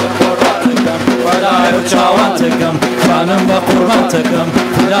 Kanam ba qurbantekam, fadayo chawantekam. Kanam ba qurbantekam,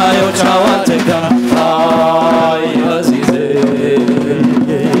 fadayo chawantekam. Ay azize.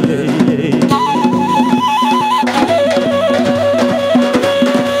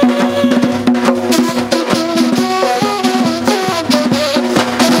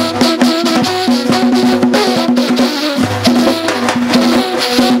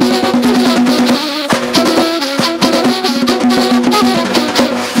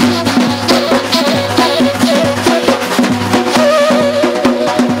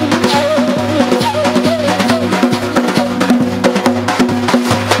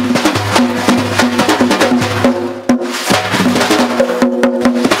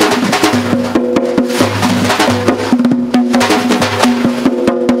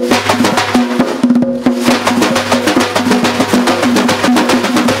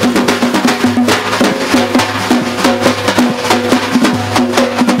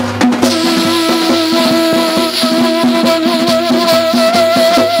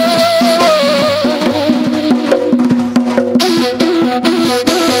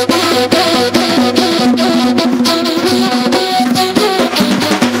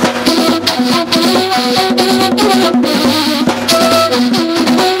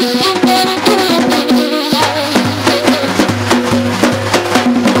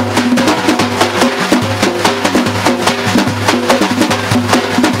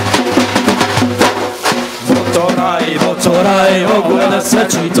 Motorai, oguna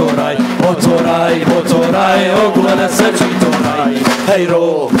sacitorai. Motorai, motorai, oguna sacitorai.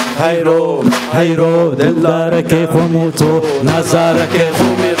 Hayro, hayro, hayro, dellare che fumito, nazare che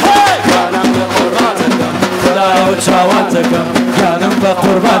fumito. Canam ba qurbantekam, fadayo chawantekam. Canam ba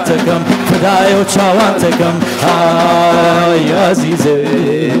qurbantekam, fadayo chawantekam. Ay azize.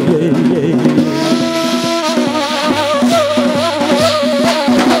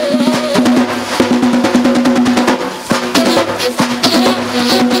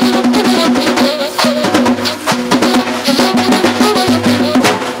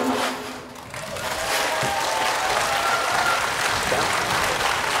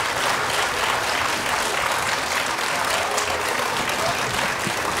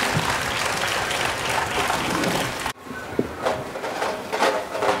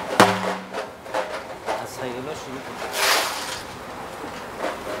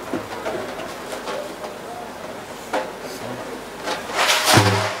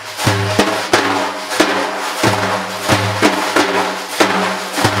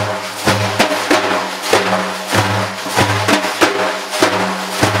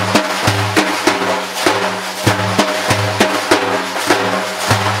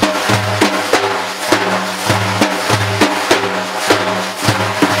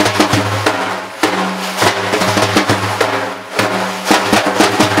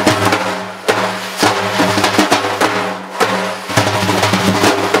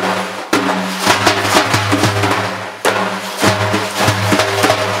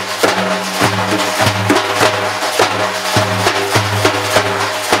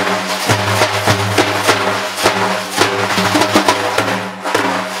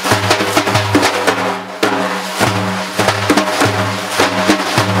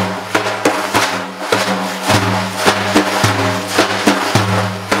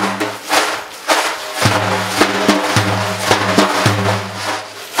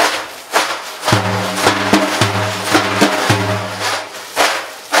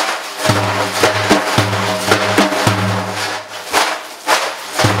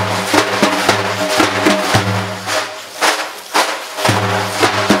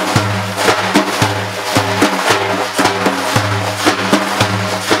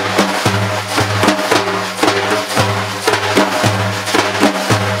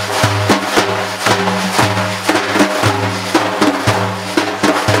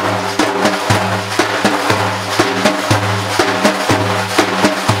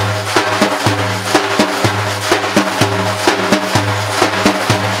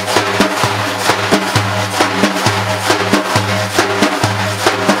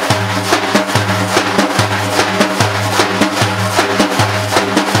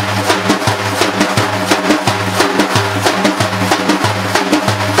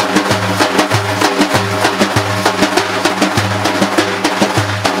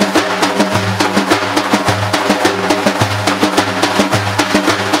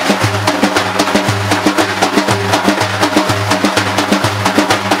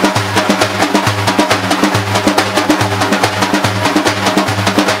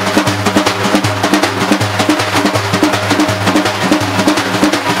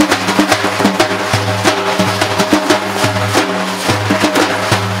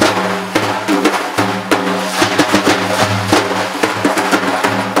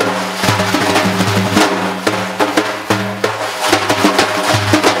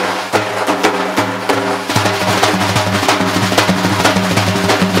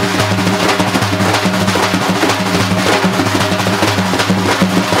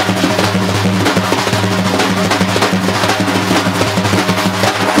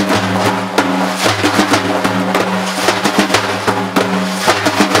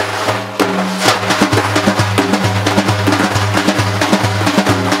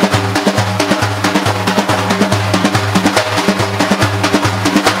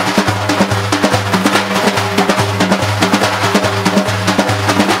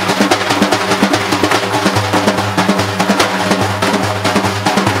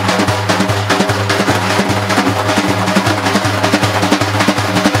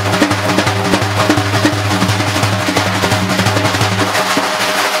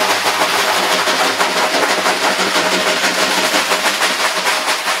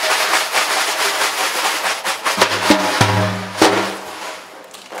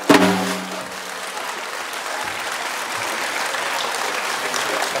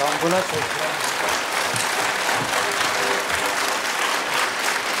 Na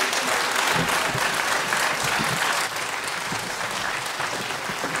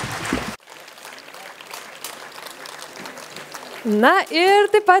ir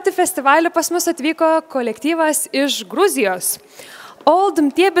taip pat į festivalį pas mus atvyko kolektyvas iš Gruzijos. Old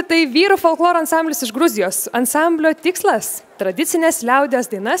Mtiebi tai vyrų folkloro ansamblis iš Gruzijos. Ansamblio tikslas – tradicinės liaudies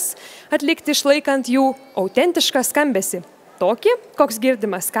dainas atlikti išlaikant jų autentišką skambesį. Tokį, koks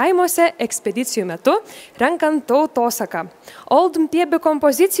girdimas kaimuose ekspedicijų metu, renkant tautosaką. Old Mtiebi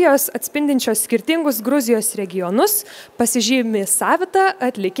kompozicijos atspindinčios skirtingus Gruzijos regionus pasižymi savitą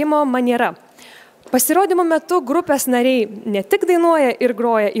atlikimo maniera. Pasirodymo metu grupės nariai ne tik dainuoja ir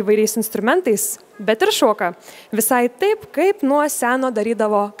groja įvairiais instrumentais, bet ir šoka. Visai taip, kaip nuo seno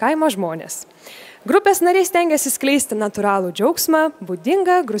darydavo kaimo žmonės. Grupės nariai stengiasi skleisti natūralų džiaugsmą,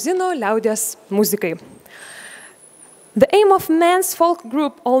 būdingą gruzinų liaudies muzikai. The aim of men's folk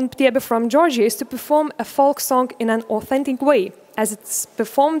group Old Mtiebi from Georgia is to perform a folk song in an authentic way, as it's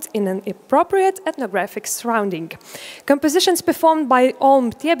performed in an appropriate ethnographic surrounding. Compositions performed by Old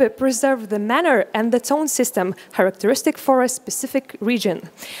Mtiebi preserve the manner and the tone system characteristic for a specific region.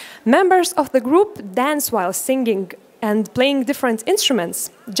 Members of the group dance while singing and playing different instruments,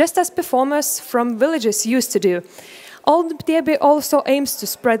 just as performers from villages used to do. Old Mtiebi also aims to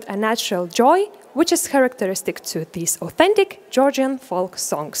spread a natural joy, which is characteristic to these authentic Georgian folk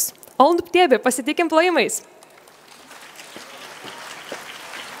songs. Old Mtiebi, pasitikim plojimais.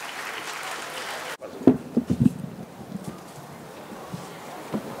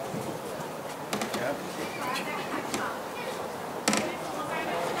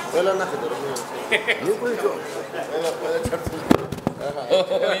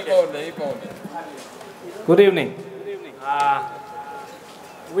 Good evening.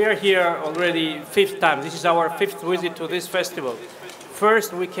 We are here already fifth time. This is our fifth visit to this festival.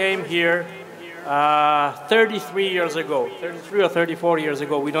 First, we came here 33 years ago, 33 or 34 years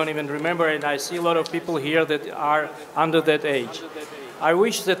ago. We don't even remember, and I see a lot of people here that are under that age. I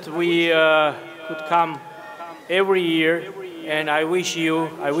wish that we could come every year, and I wish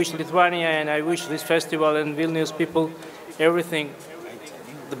Lithuania, and I wish this festival and Vilnius people everything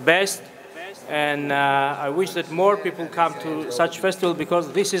the best. And I wish that more people come to such festival,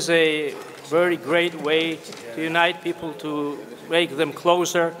 because this is a very great way to unite people, to make them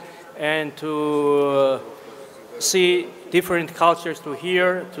closer, and to see different cultures, to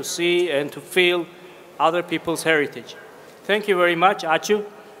hear, to see, and to feel other people's heritage. Thank you very much, Achu.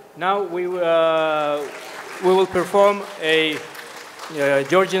 Now we will perform a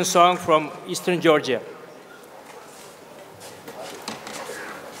Georgian song from Eastern Georgia.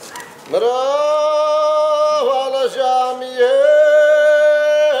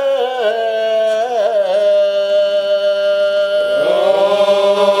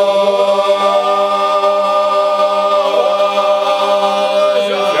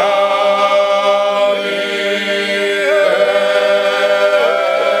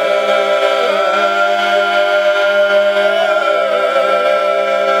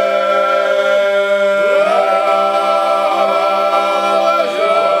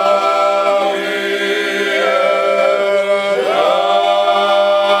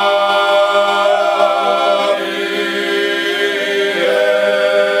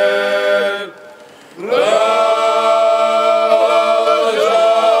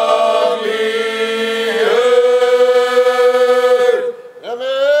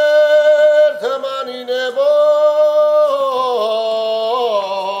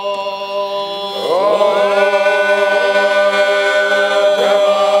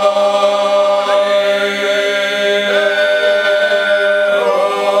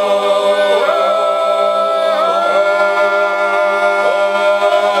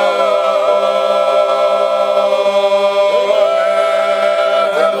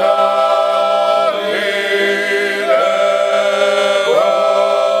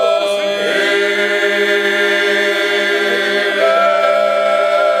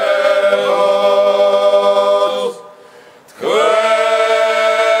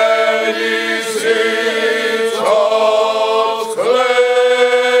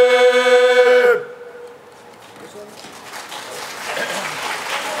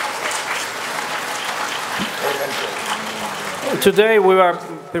 Today we are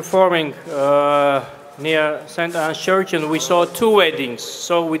performing near St. Anne's Church, and we saw two weddings,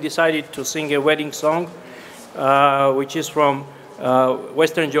 so we decided to sing a wedding song, which is from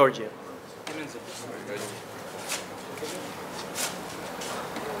Western Georgia.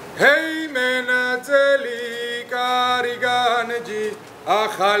 Hey menateli kariganji,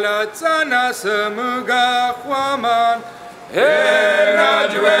 akhalatsana samga khwaman,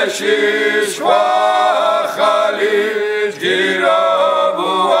 ენაჯვეში შვახალი ჯგირო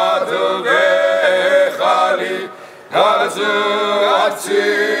ბუად გეხალი გაზ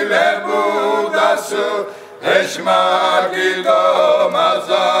აცილებუდას ეშმაკიდო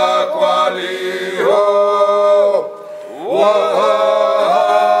მაზაკვალი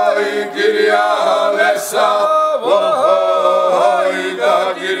ვოჰოი გირიალესა ვოჰოი და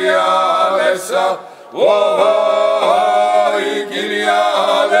გირიალესა ვოჰოი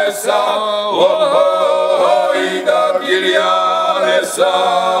გირიალესა ვოჰოი და გირიალესა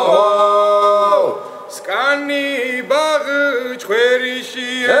სკანი ბაღ ჭვერიში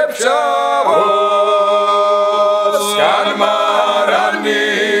ეფშავო სკანმარანი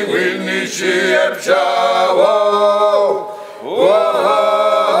ვილნიში ეფშავო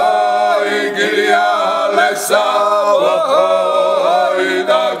ვოჰოი გირიალესა ვოჰოი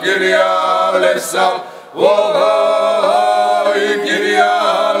და გირიალესა ვოჰოი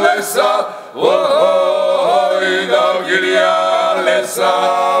გირიალესა ვოჰოი და გირიალესა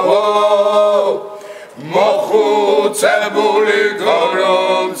მოხუცებული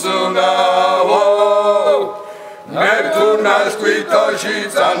გორომწუნავო ნეპტუნას კვიტოში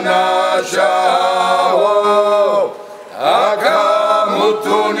წანაშავო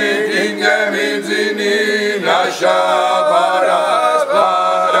აკამუთუნი გინგემიძინი ნაშა პარას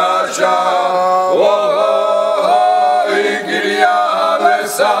პარაშა ვოჰოი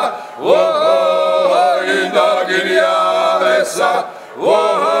გირიალესა ვოჰოი და გირიალესა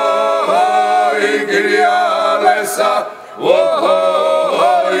ვოჰოი გირიალესა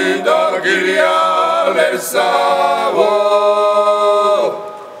ვოჰოი და გირიალესა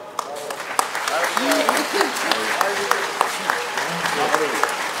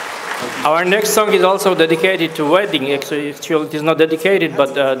Our next song is also dedicated to wedding. Actually, it is not dedicated,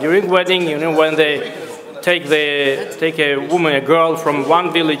 but during wedding, you know, when they take a woman, a girl from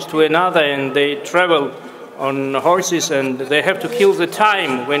one village to another, and they travel on horses, and they have to kill the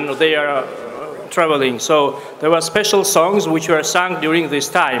time when they are traveling. So there were special songs which were sung during this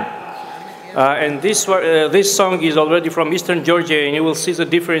time. And this song is already from Eastern Georgia, and you will see the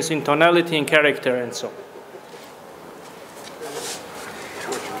difference in tonality and character and so on.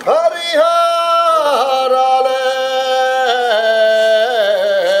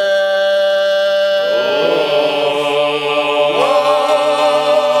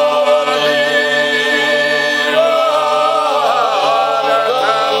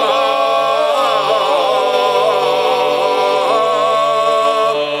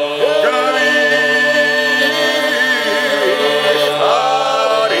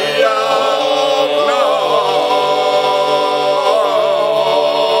 No.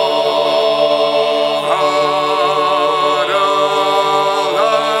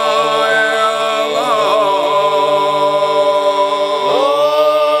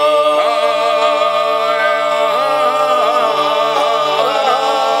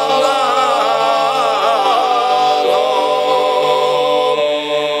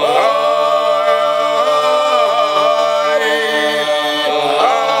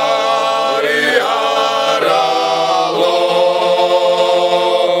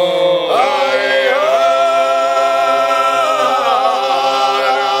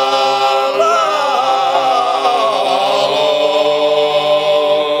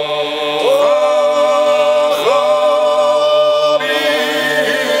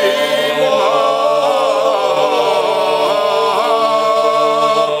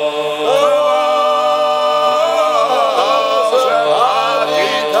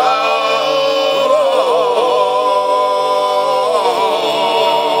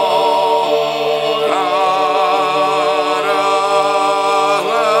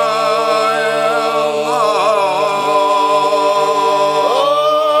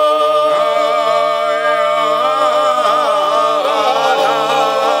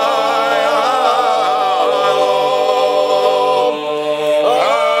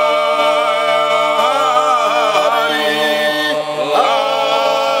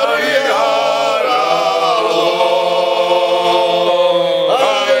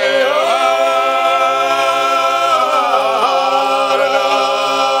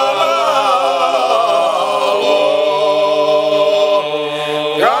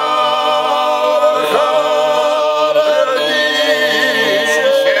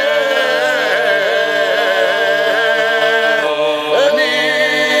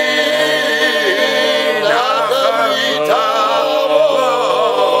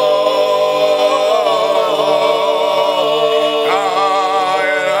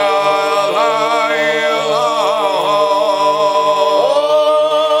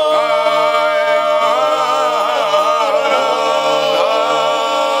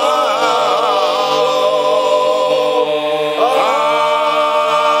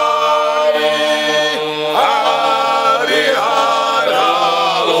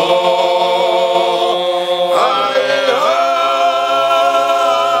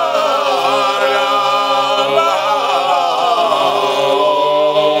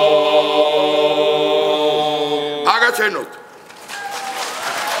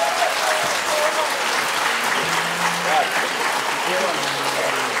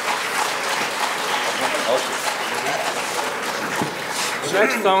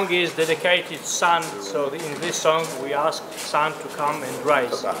 next song is dedicated to sun. So in this song we ask sun to come and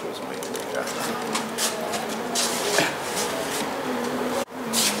rise.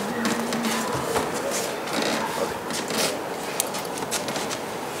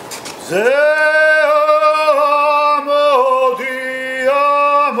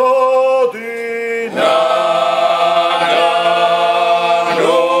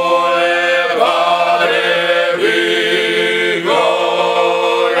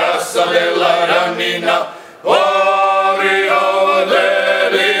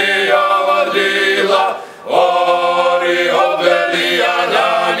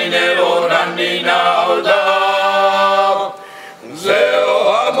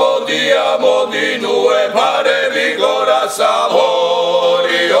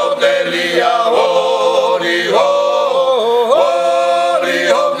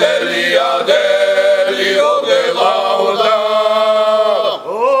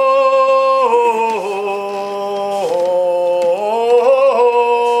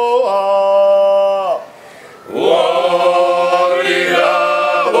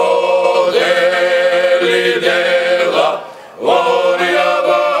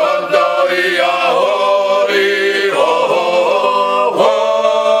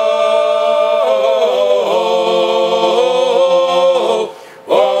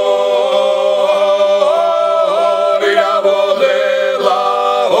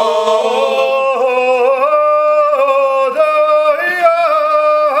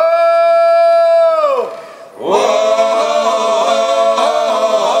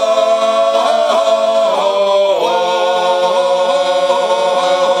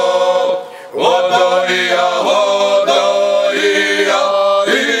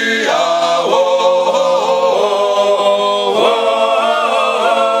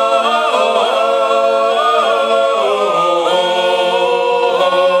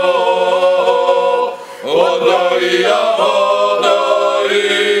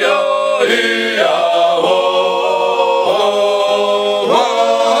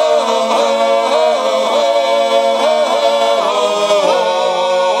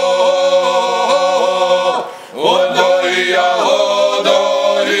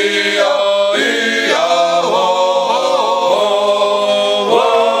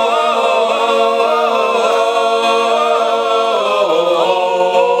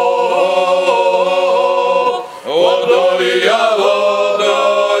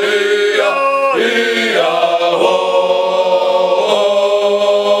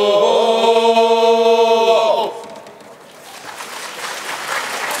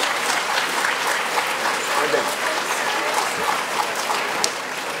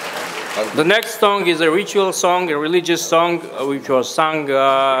 The next song is a ritual song, a religious song, which was sung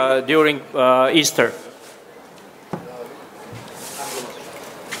during Easter.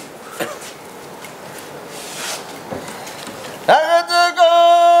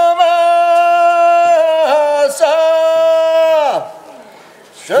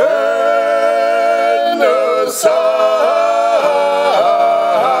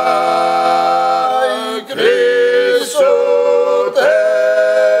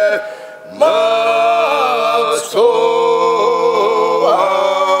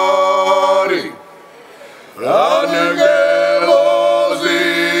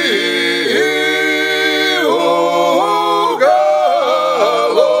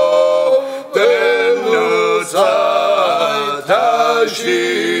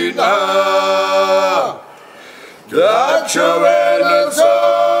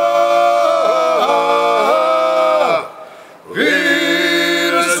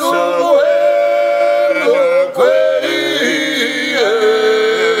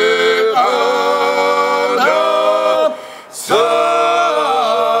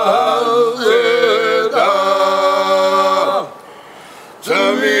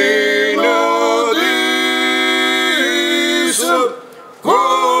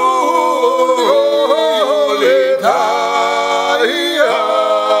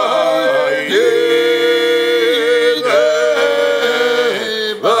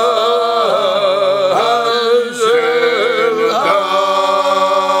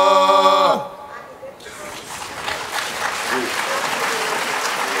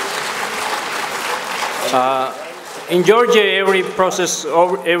 In Georgia, every process,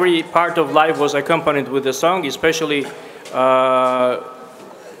 every part of life was accompanied with a song, especially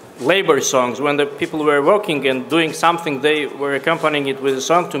labor songs. When the people were working and doing something, they were accompanying it with a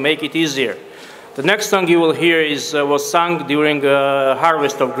song to make it easier. The next song you will hear was sung during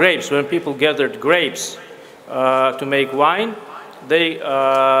harvest of grapes, when people gathered grapes to make wine. They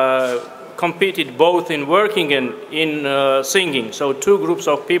competed both in working and in singing. So two groups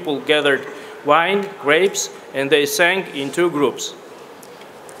of people gathered wine, grapes, and they sang in two groups.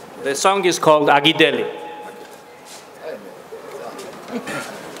 The song is called Agideli.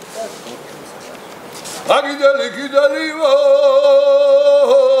 Agideli gideli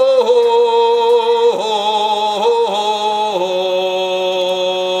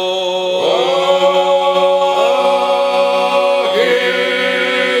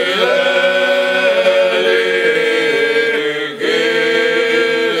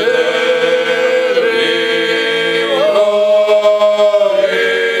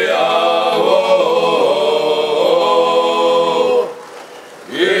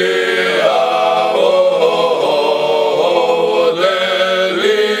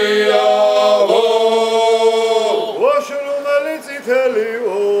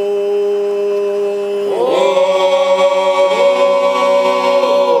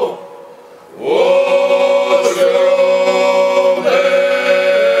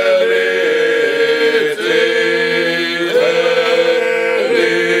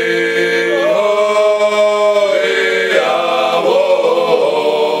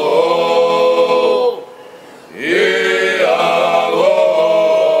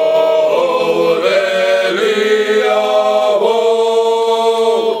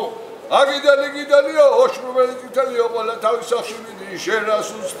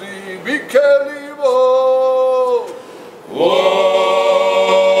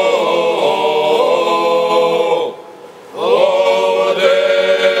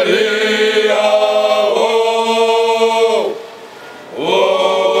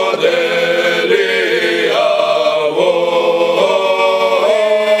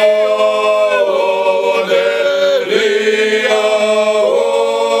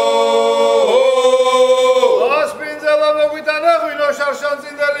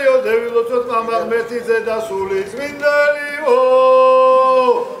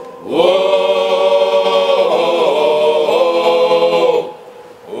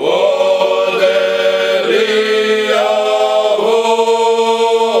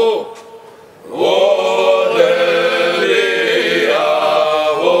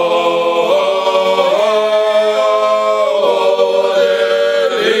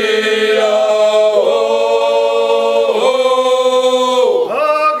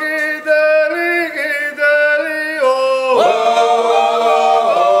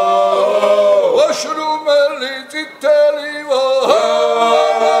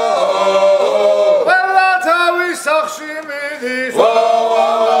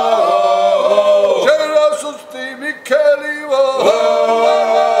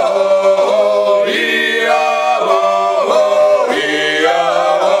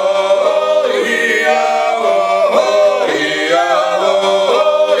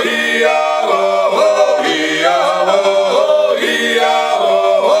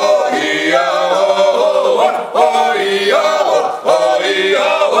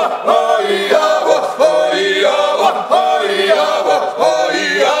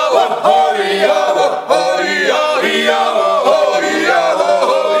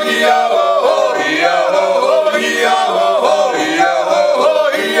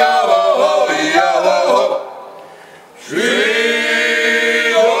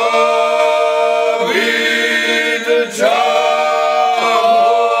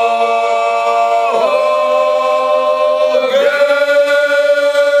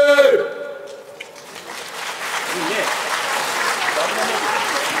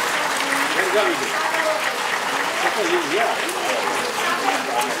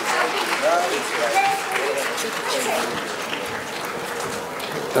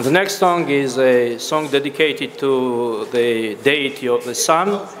And the next song is a song dedicated to the deity of the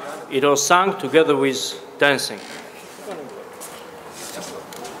sun. It was sung together with dancing.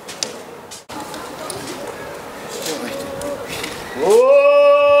 Oh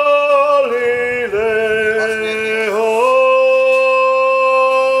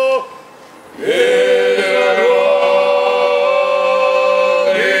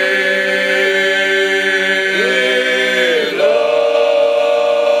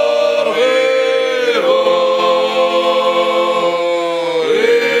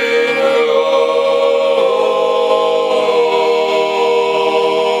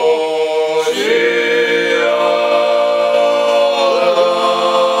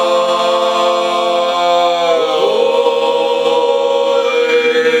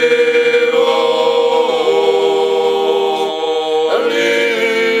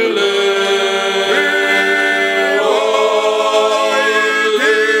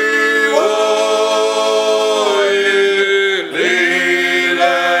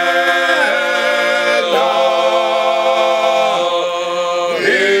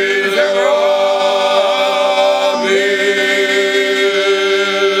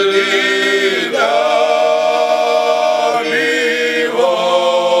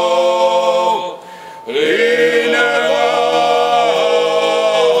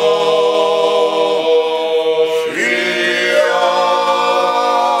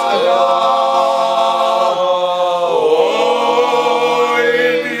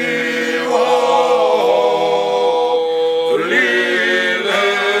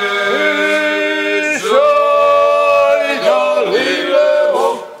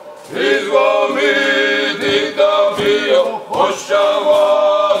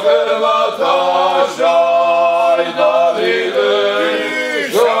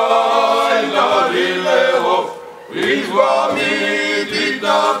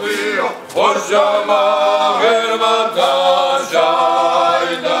dalyvavo, ožama hermata,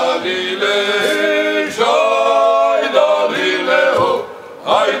 šai dalile, o,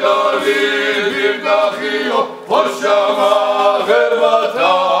 ai dalile, dachio, ožama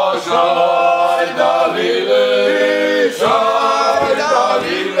hermata, šai dalile,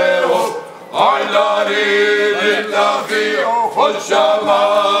 o, ai dalile, dachio, ožama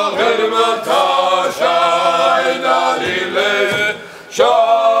hermata, šai dalile,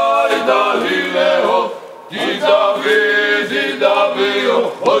 o, di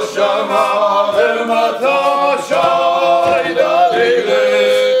davio, ožama hermata, šai dalile,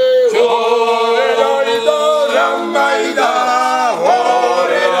 ramaida,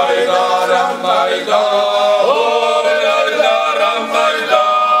 ramaida,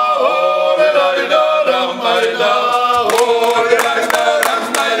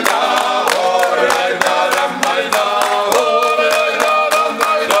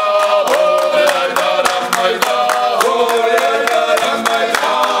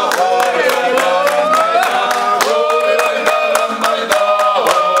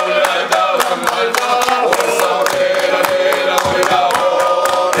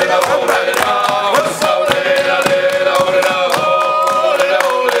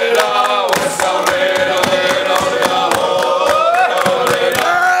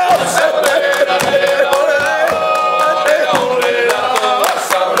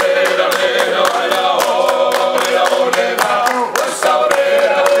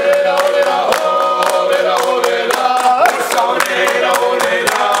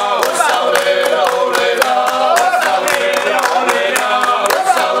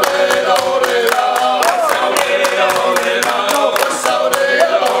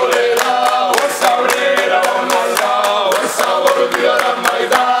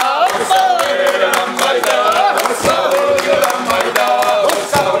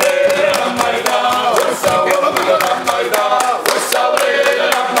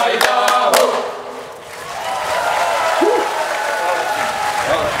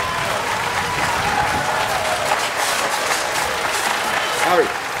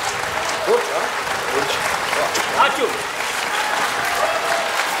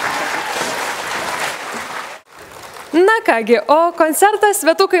 Na kągi, o koncertas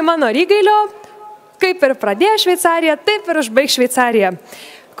Svetukai mano rygailio, kaip ir pradėjo Šveicarija, taip ir užbaigs Šveicarija.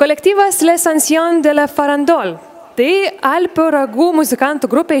 Kolektyvas Les Anciens de la Farandole. Tai Alpių ragų muzikantų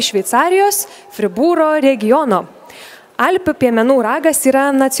grupė iš Šveicarijos, Fribūro regiono. Alpių piemenų ragas yra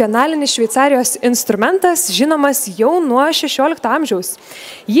nacionalinis Šveicarijos instrumentas, žinomas jau nuo 16 amžiaus.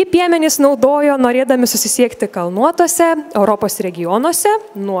 Jį piemenys naudojo norėdami susisiekti kalnuotose Europos regionuose,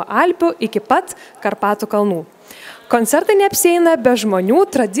 nuo Alpių iki pat Karpatų kalnų. Koncertai neapsieina be žmonių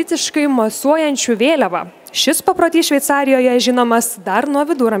tradiciškai mosuojančių vėliavą. Šis paprotys Šveicarijoje žinomas dar nuo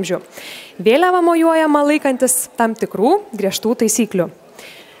viduramžių. Vėliava mojuojama laikantis tam tikrų griežtų taisyklių.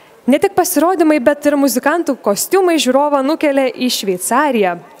 Ne tik pasirodymai, bet ir muzikantų kostiumai žiūrovą nukelia į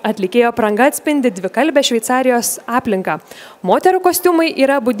Šveicariją. Atlikėjo apranga atspindi dvikalbę Šveicarijos aplinką. Moterų kostiumai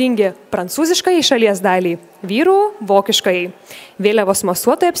yra būdingi prancūziškai šalies daliai, vyrų vokiškai. Vėliavos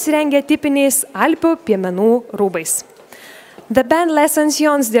mosuotojai apsirengia tipiniais Alpių piemenų rūbais. The band Les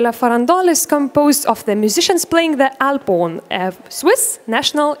Anciens de la Farandole is composed of the musicians playing the alphorn, a Swiss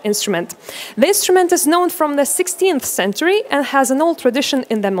national instrument. The instrument is known from the 16th century and has an old tradition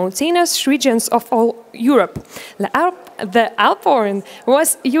in the mountainous regions of all Europe. The alphorn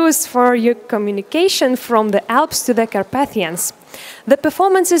was used for communication from the Alps to the Carpathians. The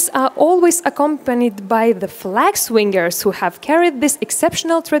performances are always accompanied by the flag swingers who have carried this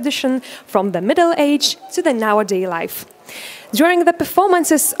exceptional tradition from the Middle Age to the nowadays life. During the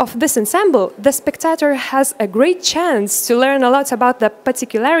performances of this ensemble, the spectator has a great chance to learn a lot about the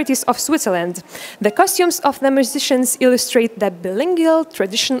particularities of Switzerland. The costumes of the musicians illustrate the bilingual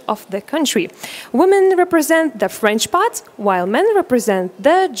tradition of the country. Women represent the French part, while men represent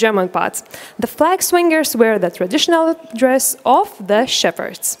the German part. The flag swingers wear the traditional dress of the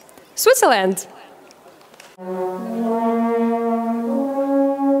shepherds. Switzerland!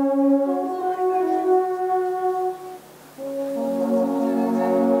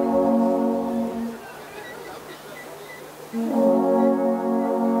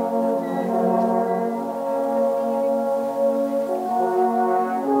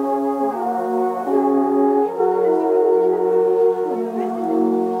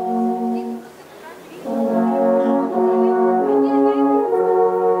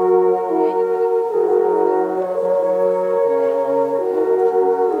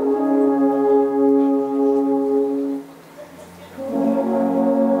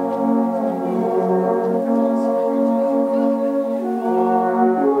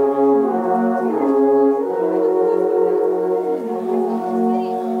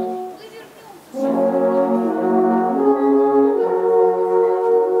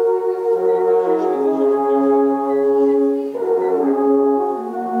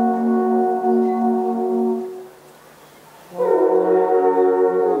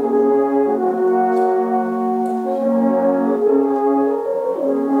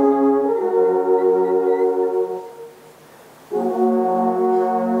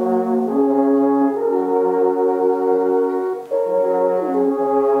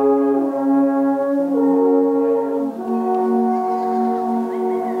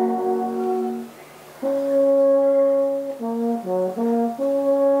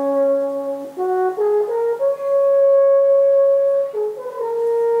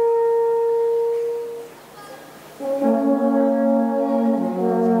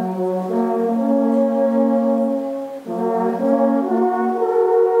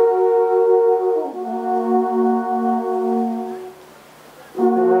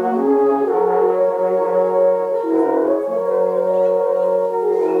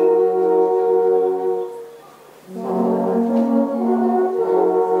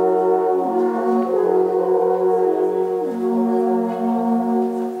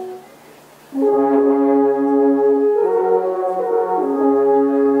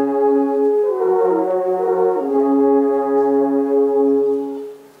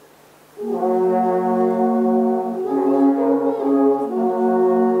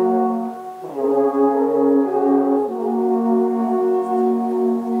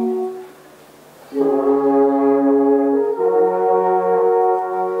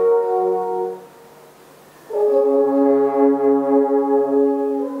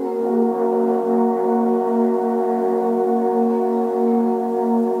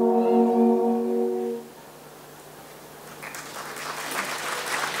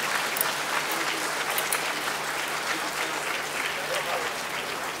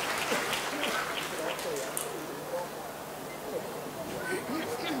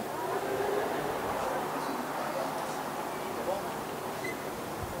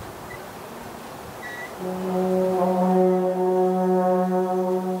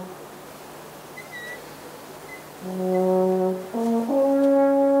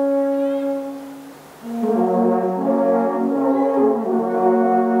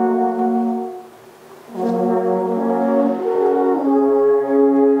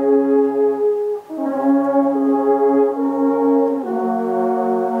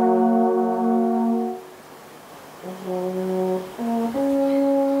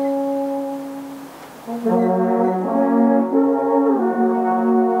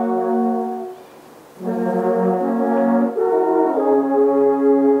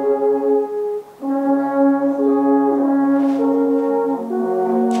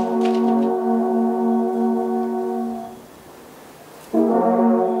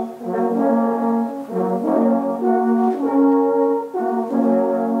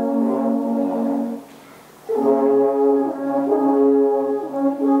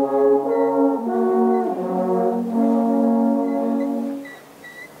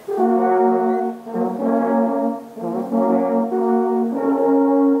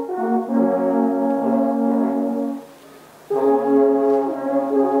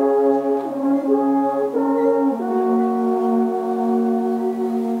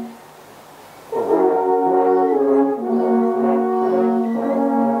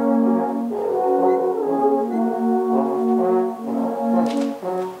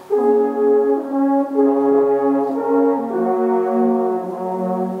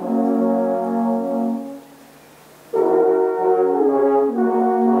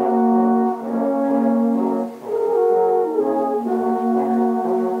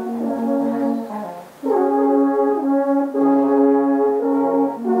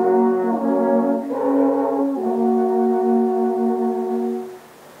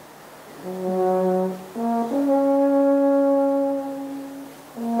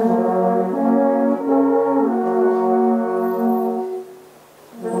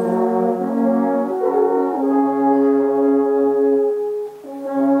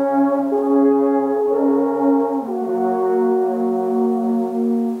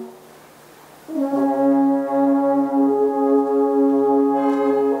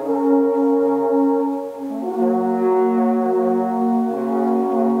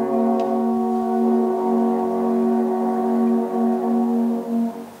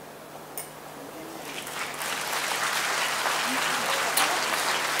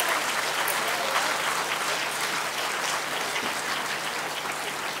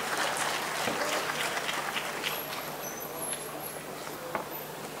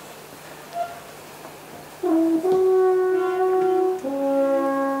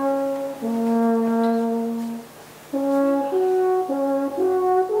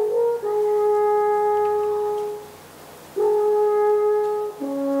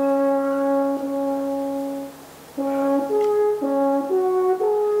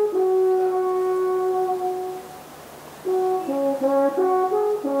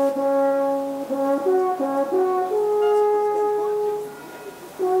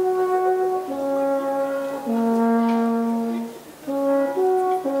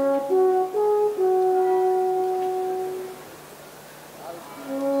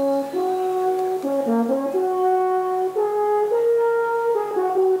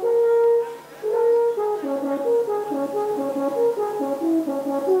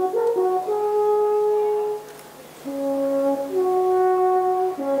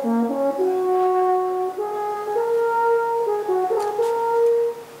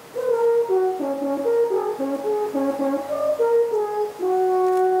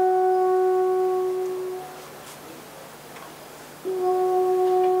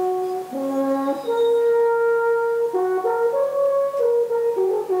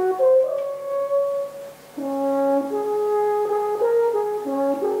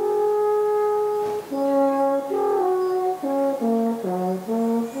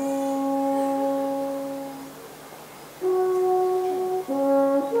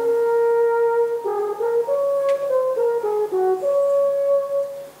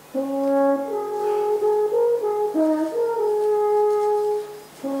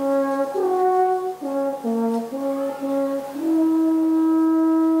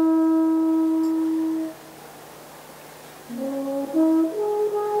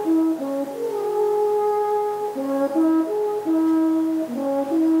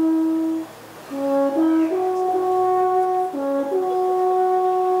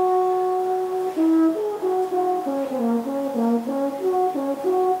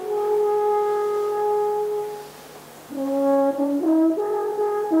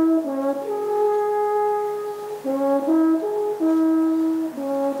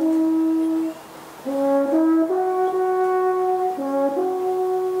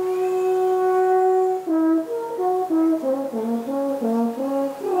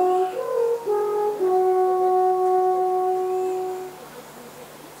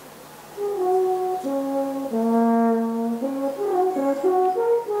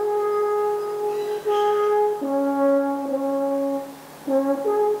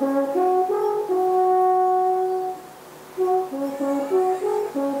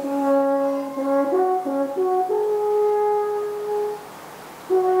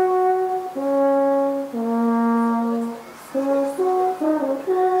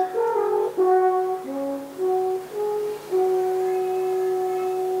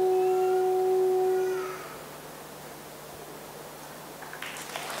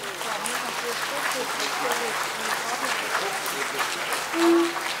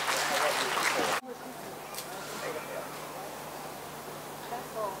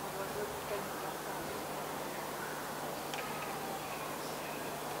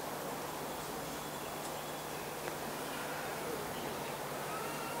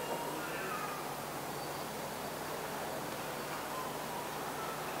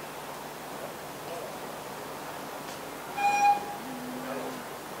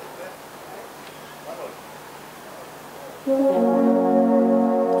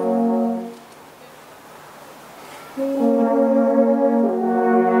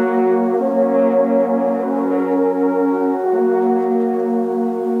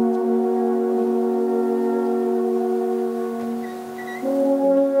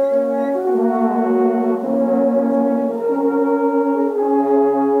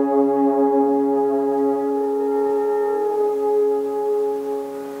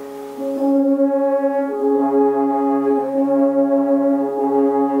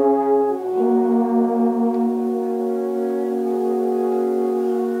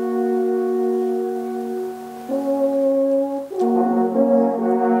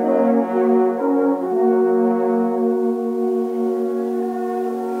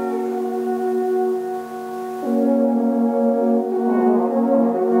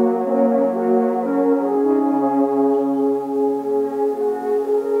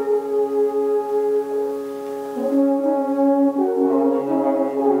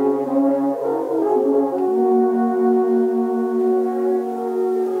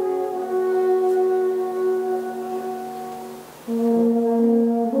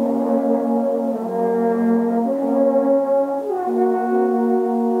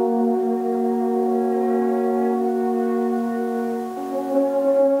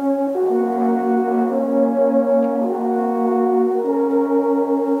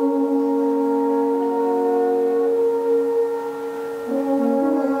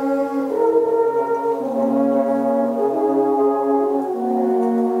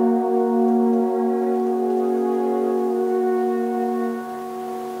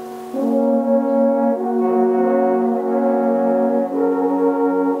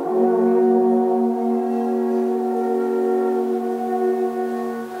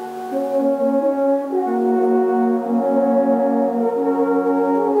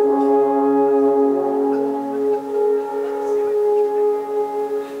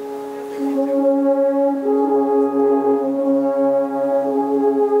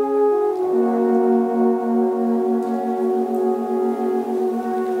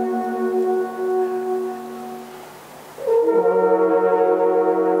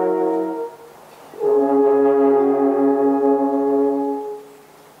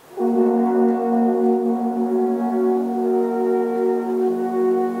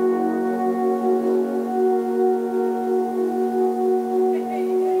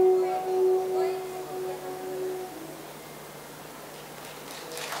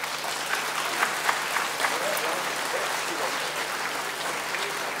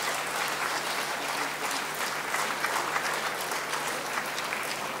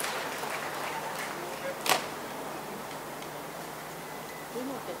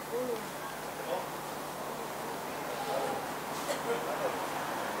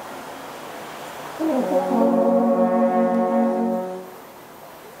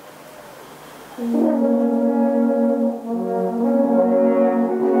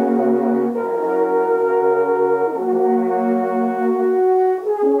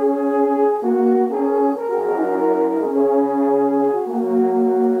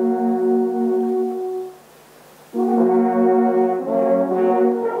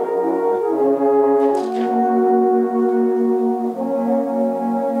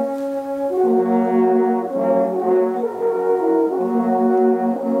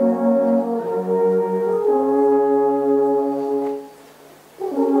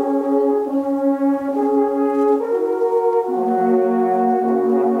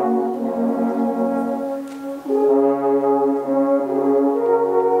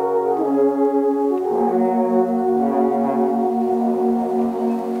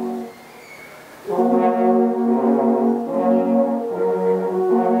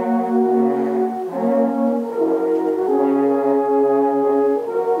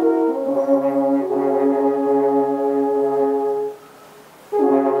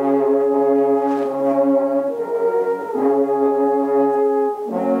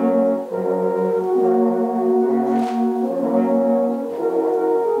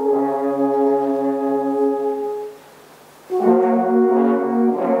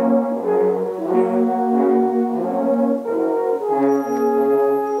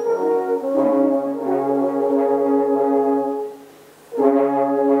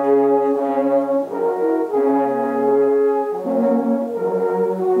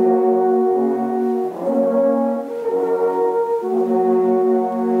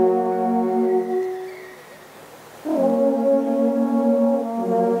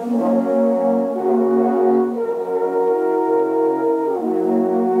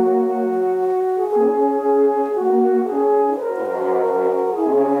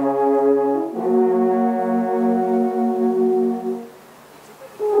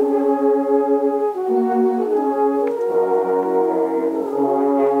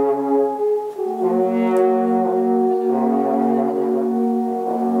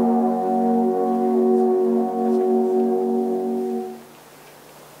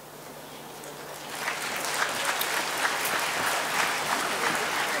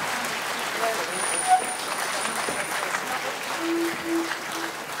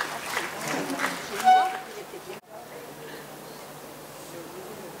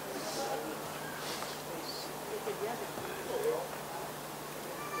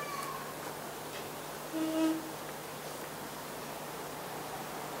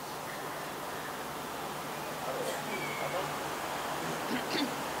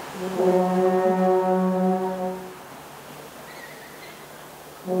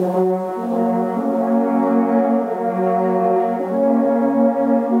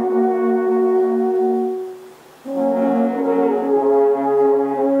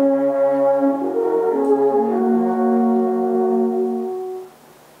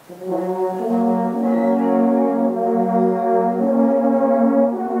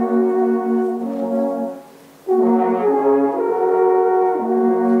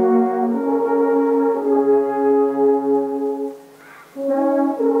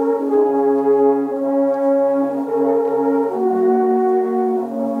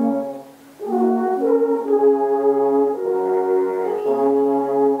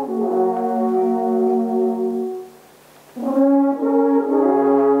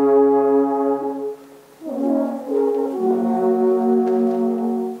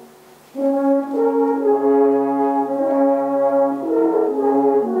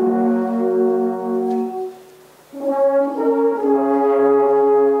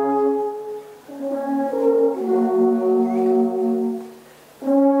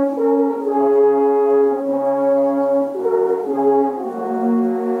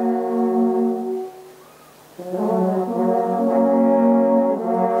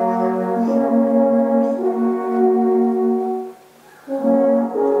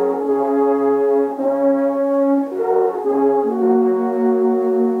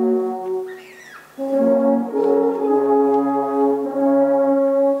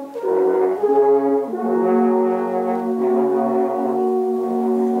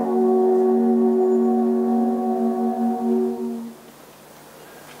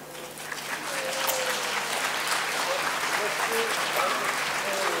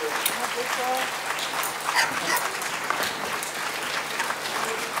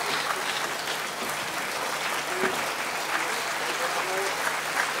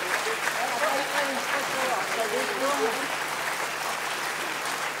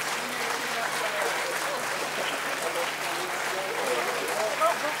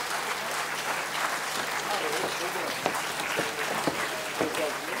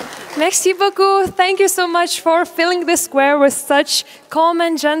 Merci beaucoup. Thank you so much for filling the square with such calm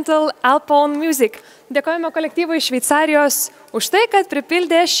and gentle Alpone music. Dėkojame kolektyvui iš Šveicarijos už tai, kad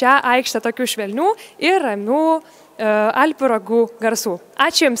pripildė šią aikštę tokių švelnių ir ramių Alpių ragų garsų.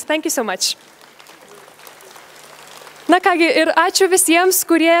 Ačiū Jums. Thank you so much. Na kągi, ir ačiū visiems,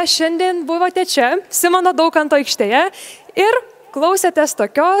 kurie šiandien buvote čia, Simono Daukanto aikštėje ir klausėtės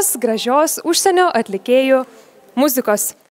tokios gražios užsienio atlikėjų muzikos.